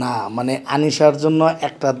 না, মানে আনিশার জন্য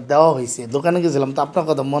একটা দেওয়া হয়েছে, দোকানে গেছিলাম তো আপনার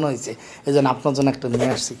কথা মনে হয়েছে, এই জন্য আপনার জন্য একটা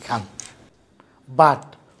নিয়ে আসছি, খান। But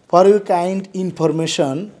for you kind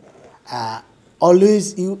information, always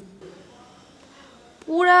you,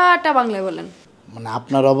 পুরাটা বাংলায় বলেন। মানে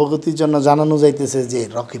আপনার অবগতির জন্য জানানো যাইতেছে যে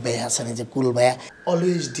রকি ভাই হাসান, যে কুল ভাইয়া,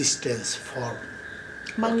 অলওয়েজ ডিস্টেন্স ফর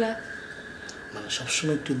বাংলা, মানে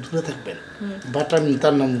সবসময় একটু দূরে থাকবেন। বাট আমি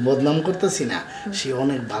তার নাম বদনাম করতেছি না, সে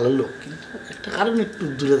অনেক ভালো লোক, কিন্তু একটা কারণে একটু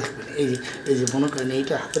দূরে থাকবেন। এই যে মনে করেন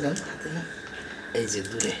এইটা হাতে নেন, এই যে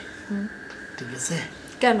দূরে, ঠিক আছে?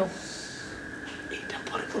 কেন? এইটা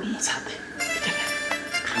পরে করবো ছাদে।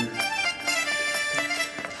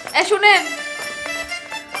 শুনেন,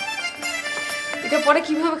 এটা পরে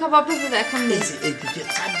কিভাবে খাবো আপনি তো দেখান নেই। এইদিকে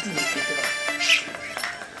চাপ দিয়ে খেতে পারেন।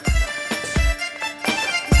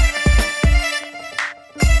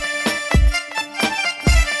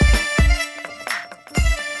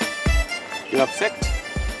 You upset?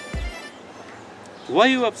 Why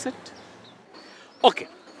you upset? Okay.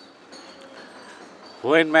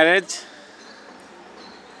 When marriage?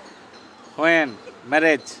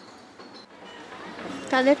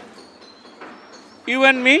 Quader? You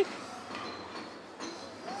and me?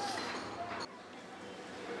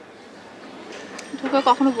 তোকে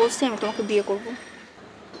কখনো বলছি আমি তোমাকে বিয়ে করব?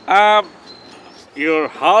 Your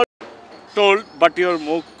heart told, but your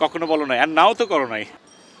মুখ কখনো বলো নাই, আর নাও তো করো নাই।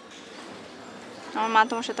 আমার মা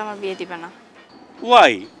তোমার সাথে আমার বিয়ে দিবে না।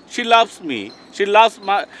 Why? She loves me. She loves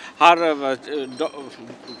her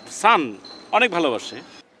son. অনেক ভালোবাসে,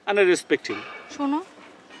 and I respect him. শোনো,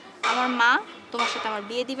 আমার মা তোমার সাথে আমার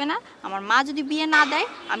বিয়ে দিবে না, আমার মা যদি বিয়ে না দেয়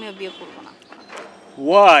আমিও বিয়ে করব না।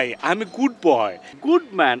 Y I M a good boy, good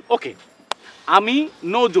man. ওকে, আমি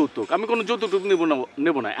নো যৌতুক, আমি কোনো যৌতুক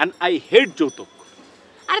নেব না, অ্যান্ড আই হেট যৌতুক।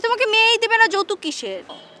 আরে তোমাকে মেয়েই দিবে না, যৌতুক কিসের?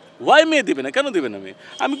 ওয়াই মেয়ে দিবে না? কেন দিবে না মেয়ে?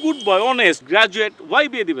 আমি good boy, honest, graduate, Y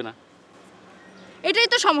বিয়ে দিবে না? এটাই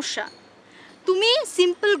তো সমস্যা, তুমি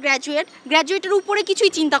সিম্পল গ্র্যাজুয়েট, গ্র্যাজুয়েটের উপরে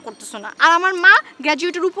কিছুই চিন্তা করতেছো না, আর আমার মা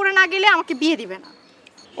গ্র্যাজুয়েটের উপরে না গেলে আমাকে বিয়ে দিবে না।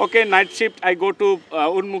 ওকে, night shift I go to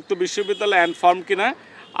উন্মুক্ত বিশ্ববিদ্যালয় অ্যান্ড ফর্ম কিনা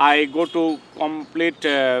I go to complete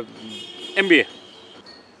MBA।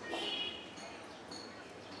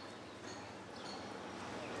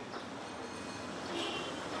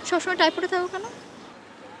 সবসময় টাইপে থাকো কেন?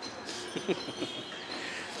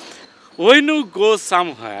 When you go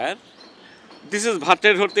somewhere, this is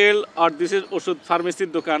ভাতের হোটেল or this is ওষুধ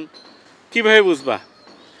ফার্মেসির দোকান, কিভাবে বুঝবা?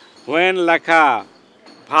 When লেখা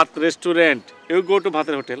ভাত রেস্টুরেন্ট, you go to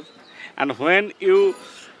ভাতের হোটেল, and when you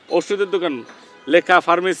ওষুধের দোকান লেখা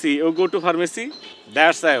pharmacy, you go to pharmacy.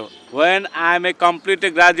 That's why when I am a complete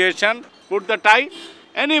graduation, put the tie,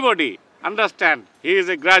 anybody understand he is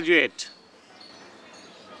a graduate.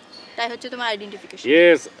 তাই হচ্ছে তোমার identification.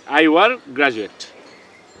 Yes, I were graduate.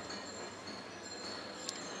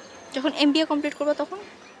 যখন MBA complete করবে তখন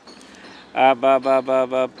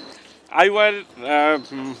I wear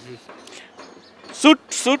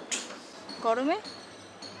suit. গরমে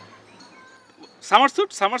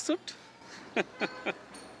summer suit.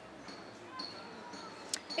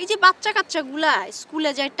 এই যে বাচ্চা কাচ্চাগুলা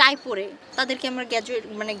স্কুলে যায় টাই পরে, তাদেরকে আমরা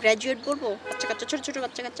গ্র্যাজুয়েট বলবো? বাচ্চা কাচ্চা, ছোট ছোট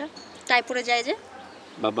বাচ্চা কাচ্চা টাই পরে যায় যে।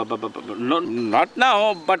 Not now,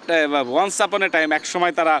 but once upon a time, এক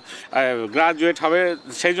সময় তারা গ্রাজুয়েট হবে,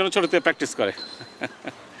 সেই জন্য ছোট থেকে প্র্যাকটিস করে।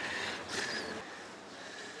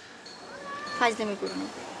 ফাইজলামি করো না,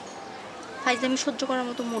 ফাইজলামি সহ্য করার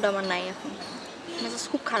মতো মুড আমার নাই এখন, মেজাজ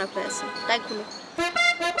খুব খারাপ হয়ে আছে। তাই খুলো,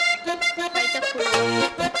 তাইটা খুলো।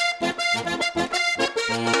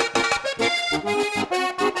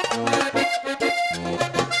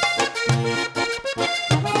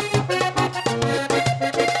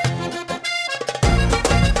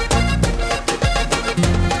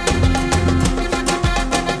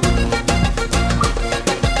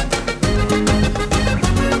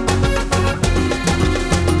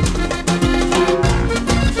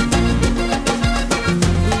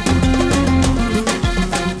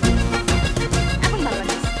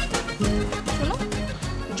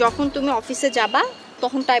 যখন তুমি অফিসে যাবা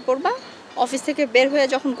তখন টাই পরবা, অফিস থেকে বের হয়ে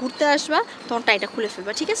যখন ঘুরতে আসবা তখন টাইটা খুলে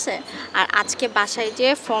ফেলবা, ঠিক আছে? আর আজকে বাসায় যে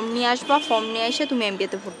ফর্ম নিয়ে আসবা, ফর্ম নিয়ে এসে তুমি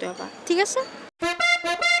MBA-তে ভর্তি হবা, ঠিক আছে?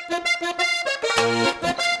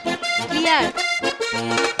 ক্লিয়ার?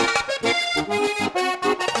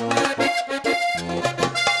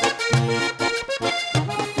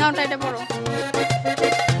 নাও টাইটা পরো।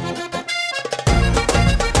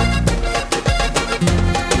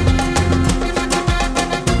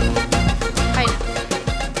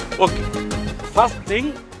 Okay, first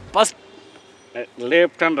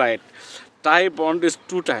left and right. Tie bond is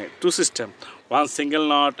two system, one single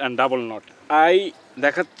knot and double knot. I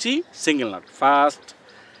দেখাচ্ছি single knot. First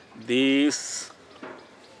this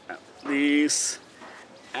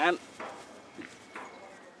and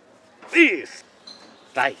this.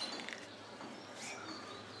 Tie.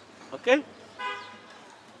 Okay,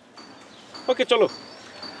 চলো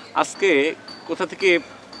আজকে কোথা থেকে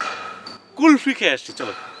কুলফি খেয়ে আসছি,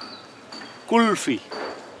 চলো কুলফি।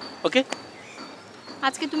 ওকে,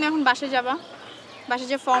 আজকে তুমি এখন বাসায় যাবা, বাসায়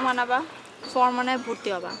যে ফর্ম আনাবা, ফর্ম আনায় ভর্তি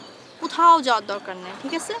হবা, কোথাও যাওয়ার দরকার নেই,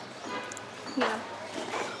 ঠিক আছে?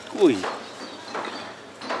 কই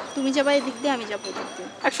তুমি যাবা এদিক দিয়ে, আমি যাবো এদিক দিয়ে,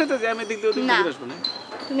 একসাথে যাই। আমি এদিক দিয়ে ওদিক দিয়ে আসবো না,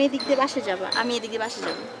 তুমি এদিক দিয়ে বাসায় যাবা, আমি এদিক দিয়ে বাসায়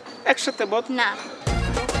যাবো, একসাথে বল না।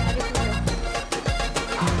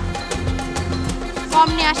 ফর্ম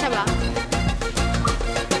নিয়ে আসাবা।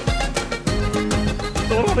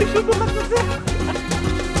 তোমার অনেক সুন্দর লাগতেছে।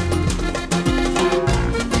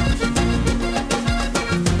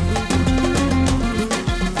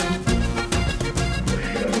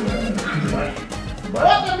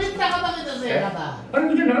 अरे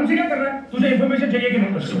तुझे नाम से क्या कर रहा है? तुझे इन्फॉर्मेशन चाहिए कि मैं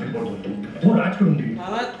वो राज करूंगी।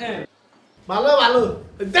 ভালো ভালো,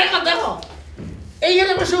 দেখো দেখো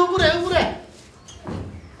এইখানে বসে উপরে উপরে।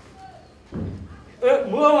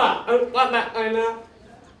 বুয়া কথা কয় না,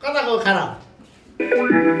 কথা কও খারাপ।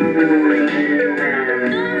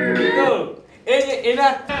 তো এই যে এটা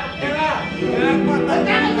দেখো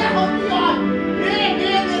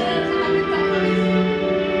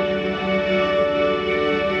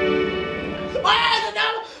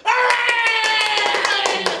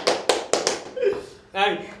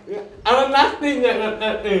আমার নাচতেই না।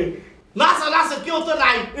 নাচা নাচা কেউ তো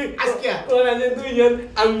নাই আজকে ওরা যে দুইজন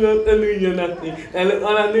আমরা তো দুইজন আছি তাহলে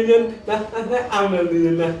ওরা দুইজন নাচতেছে আমরা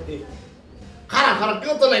দুইজন নাচছি খারাপ খারাপ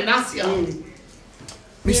কেউ তো নাই নাচিয়া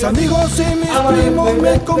Mis amigos y mis primos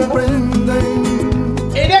me comprenden.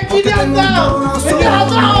 Porque tengo un corazón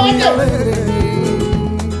muy alegre.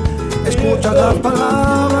 Escucha las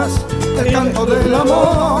palabras, el canto del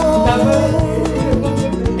amor.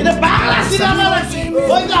 Ini Bangla cinema lagi.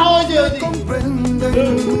 Oiga, oye. Comprenden.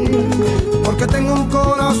 Porque tengo un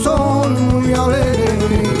corazón muy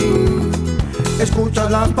alegre. Escucha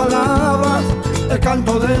las palabras, el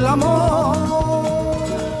canto del amor.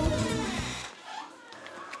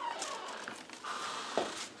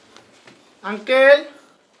 Uncle,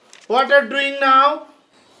 what are you doing now?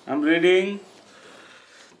 I'm reading.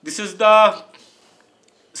 This is the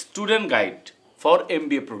student guide for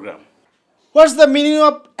MBA program. What's the meaning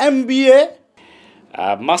of MBA?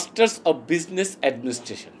 Masters of Business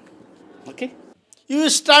Administration. Okay? You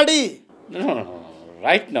study. No.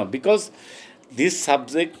 Right now, because this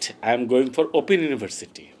subject I am going for Open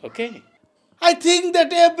University. Okay? I think that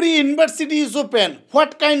every university is open. What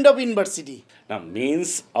kind of university? Now, means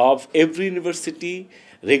of every university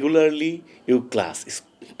regularly you class.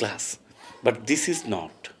 But this is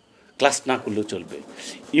not. Class na korle cholbe.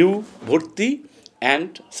 You bhorti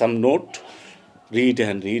and some note, read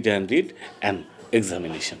and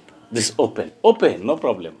examination. This open, no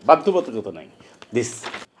problem. Badhobadhakota nai. This.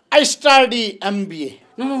 I study MBA.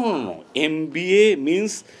 No. MBA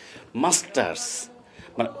means masters.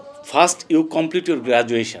 First you complete your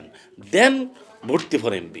graduation, then bhorti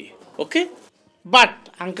for MBA. Okay? But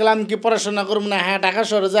uncle আমি কি পড়াশোনা করবো না? হ্যাঁ, ঢাকা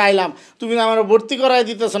শহরে যাইলাম, তুমি আমার ভর্তি করাই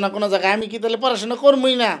দিতেছ না কোনো জায়গায়, আমি কি তাহলে পড়াশোনা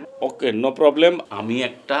করবোই না? ওকে, নো প্রবলেম, আমি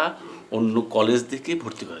একটা অন্য কলেজ থেকে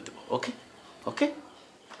ভর্তি করে দেবো। ওকে ওকে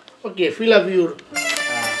ওকে, fill up your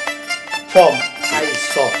form I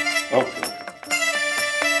saw. Okay.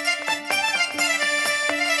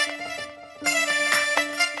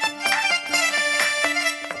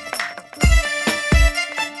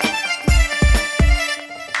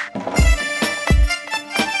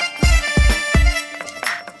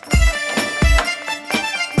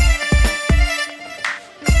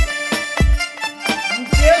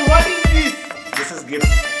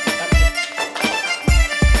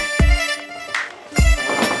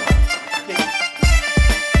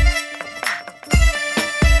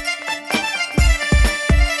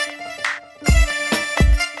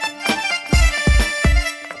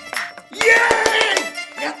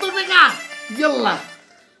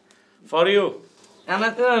 For you.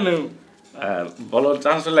 বলো,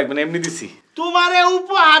 ট্রান্সফার লাগবে না, এমনি দিছি। তোমারে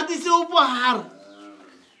উপহার দিছে, উপহার।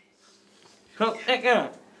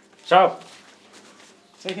 সব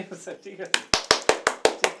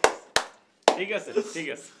ঠিক আছে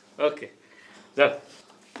ওকে,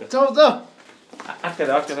 যাও যাও। আটকে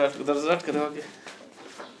দাও, দরজা আটকে দাও। ওকে,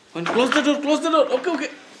 close the door. Okay,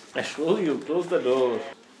 I show you, close the door.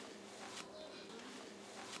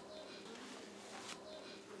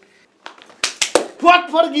 What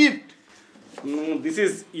for gift? This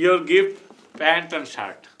is your gift, pant and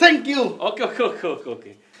shirt. Thank you.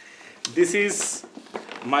 Okay. This is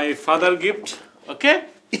my father gift, okay?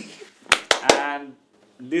 And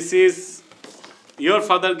this is your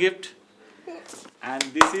father gift. And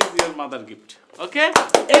this is your mother gift, okay?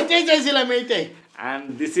 এইটাই চাইছিলাম, এইটাই। And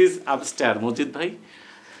this is upstairs, Mojid bhai.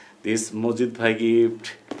 This Mojid bhai gift,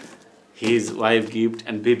 his wife gift,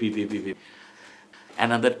 and baby.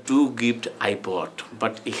 Another 2 gift I bought,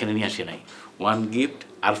 but এখানে নিয়ে আসি নাই। 1 gift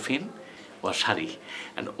Arfin or shari,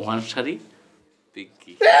 and 1 shari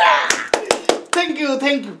Pinky. Thank you.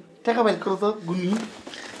 টাকা বের করো তো, গুনি।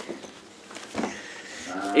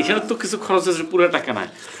 এখানে তো কিছু খরচ আছে, পুরো টাকা না।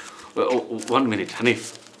 1 minute,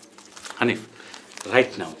 Hanif,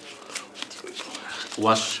 right now,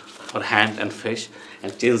 wash your hand and face and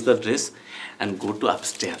change the dress and go to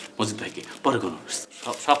upstairs. Mojid bhai পরে কোনো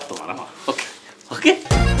সব তোমার আমার। Okay?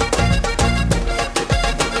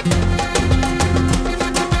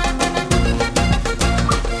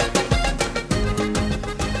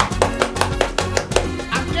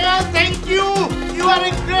 Uncle, thank you. You are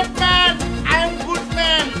a great man. I am good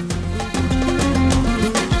man.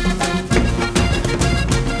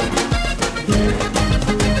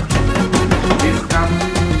 Please come.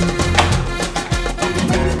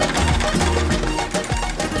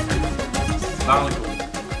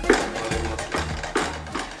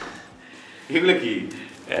 এগুলো কি?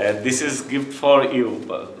 This is gift for you.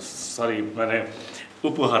 Sorry, মানে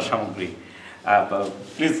উপহার সামগ্রী।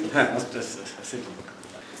 Please,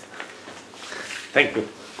 thank you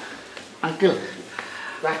Uncle,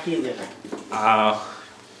 রাখিয়ে then.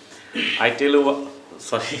 I tell you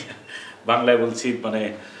sorry বাংলায় বলছি, মানে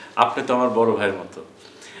আপনি তো আমার বড় ভাইয়ের মতো।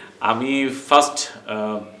 আমি ফার্স্ট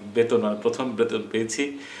বেতন প্রথম বেতন পেয়েছি,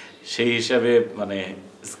 সেই হিসাবে মানে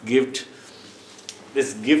gift, this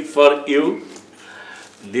gift for you,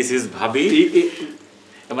 this is ভাবি,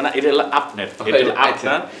 মানে এটা হলো আপনার, এটা হলো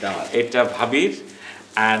আপনার, এটা ভাবির,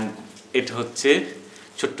 অ্যান্ড এটা হচ্ছে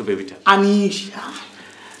ছোট্ট বেবিটা আনিশা।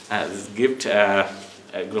 গিফট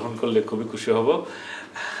গ্রহণ করলে খুবই খুশি হব,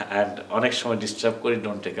 অ্যান্ড অনেক সময় ডিস্টার্ব করি,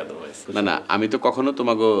 ডোন্ট টেক আদারওয়াইজ। না আমি তো কখনো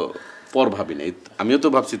তোমাকে পর ভাবি নাই, আমিও তো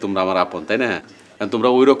ভাবছি তোমরা আমার আপন, তাই না? কারণ তোমরা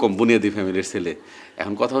ওই রকম বুনিয়াদি ফ্যামিলির ছেলে।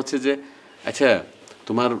 এখন কথা হচ্ছে যে আচ্ছা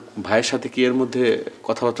তোমার ভাইয়ের সাথে কি এর মধ্যে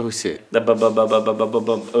কথাবার্তা হয়েছে?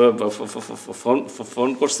 ফোন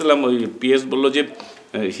করছিলাম, ওই পিএস বললো যে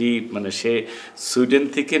মানে সে সুইডেন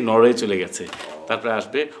থেকে নরওয়ে চলে গেছে, তারপরে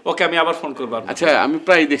আসবে। ওকে, আমি আবার ফোন করবো। আচ্ছা, আমি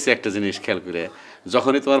প্রায় দেখছি একটা জিনিস খেয়াল করে,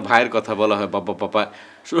 যখনই তোমার ভাইয়ের কথা বলা হয় বাবা পাপা,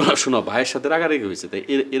 শোনো ভাইয়ের সাথে রাগারাগি হয়েছে, তাই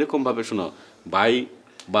এরকমভাবে শোনো, ভাই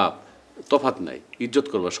বাপ তফাৎ নাই, ইজ্জত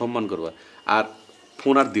করবা, সম্মান করবা, আর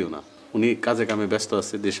ফোন আর দিও না। উনি কাজে কামে ব্যস্ত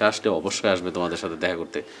আছে, দেশে আসলে অবশ্যই আসবে তোমাদের সাথে দেখা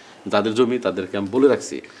করতে। যাদের জমি তাদেরকে আমি বলে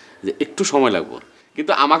রাখছি যে একটু সময় লাগবে,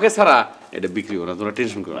 কিন্তু আমাকে ছাড়া এটা বিক্রি করো না, তোমরা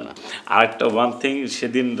টেনশন করো না। আর একটা ওয়ান থিং,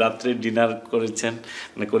 সেদিন রাত্রে ডিনার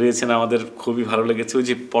করিয়েছেন আমাদের, খুবই ভালো লেগেছে। ওই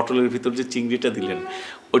যে পটলের ভিতর যে চিংড়িটা দিলেন,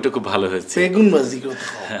 ওইটা খুব ভালো হয়েছে, বেগুন ভাজি,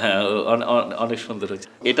 অনেক সুন্দর হয়েছে।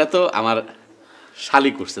 এটা তো আমার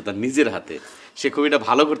শালি করছে তার নিজের হাতে, সে খুব এটা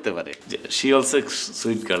ভালো করতে পারে। শি অলসো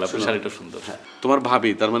সুইট গার্ল, আপনার শাড়িটা সুন্দর। তোমার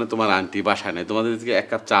ভাবি, তার মানে তোমার আন্টি বাসায় নাই, তোমাদের এক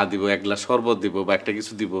কাপ চা দিব, এক গ্লাস শরবত দিব, বা একটা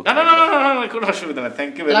কিছু দিব? না, কোনো অসুবিধা নেই,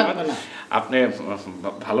 থ্যাংক ইউ ভেরি মাচ। আপনি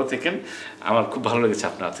ভালো থাকেন, আমার খুব ভালো লেগেছে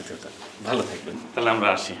আপনার আতিথ্যতা, ভালো থাকবেন। তাহলে আমরা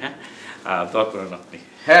আসি, হ্যাঁ, দোয়া করেন আপনি।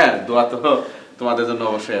 হ্যাঁ, দোয়া তো তোমাদের জন্য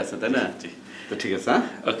অবশ্যই আছে, তাই না? তো ঠিক আছে, হ্যাঁ,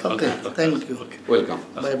 ওকে, thank you, welcome,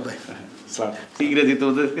 bye bye. ইংরেজি তো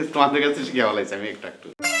তোমাদের কাছে শিখে বলাইছি আমি একটু।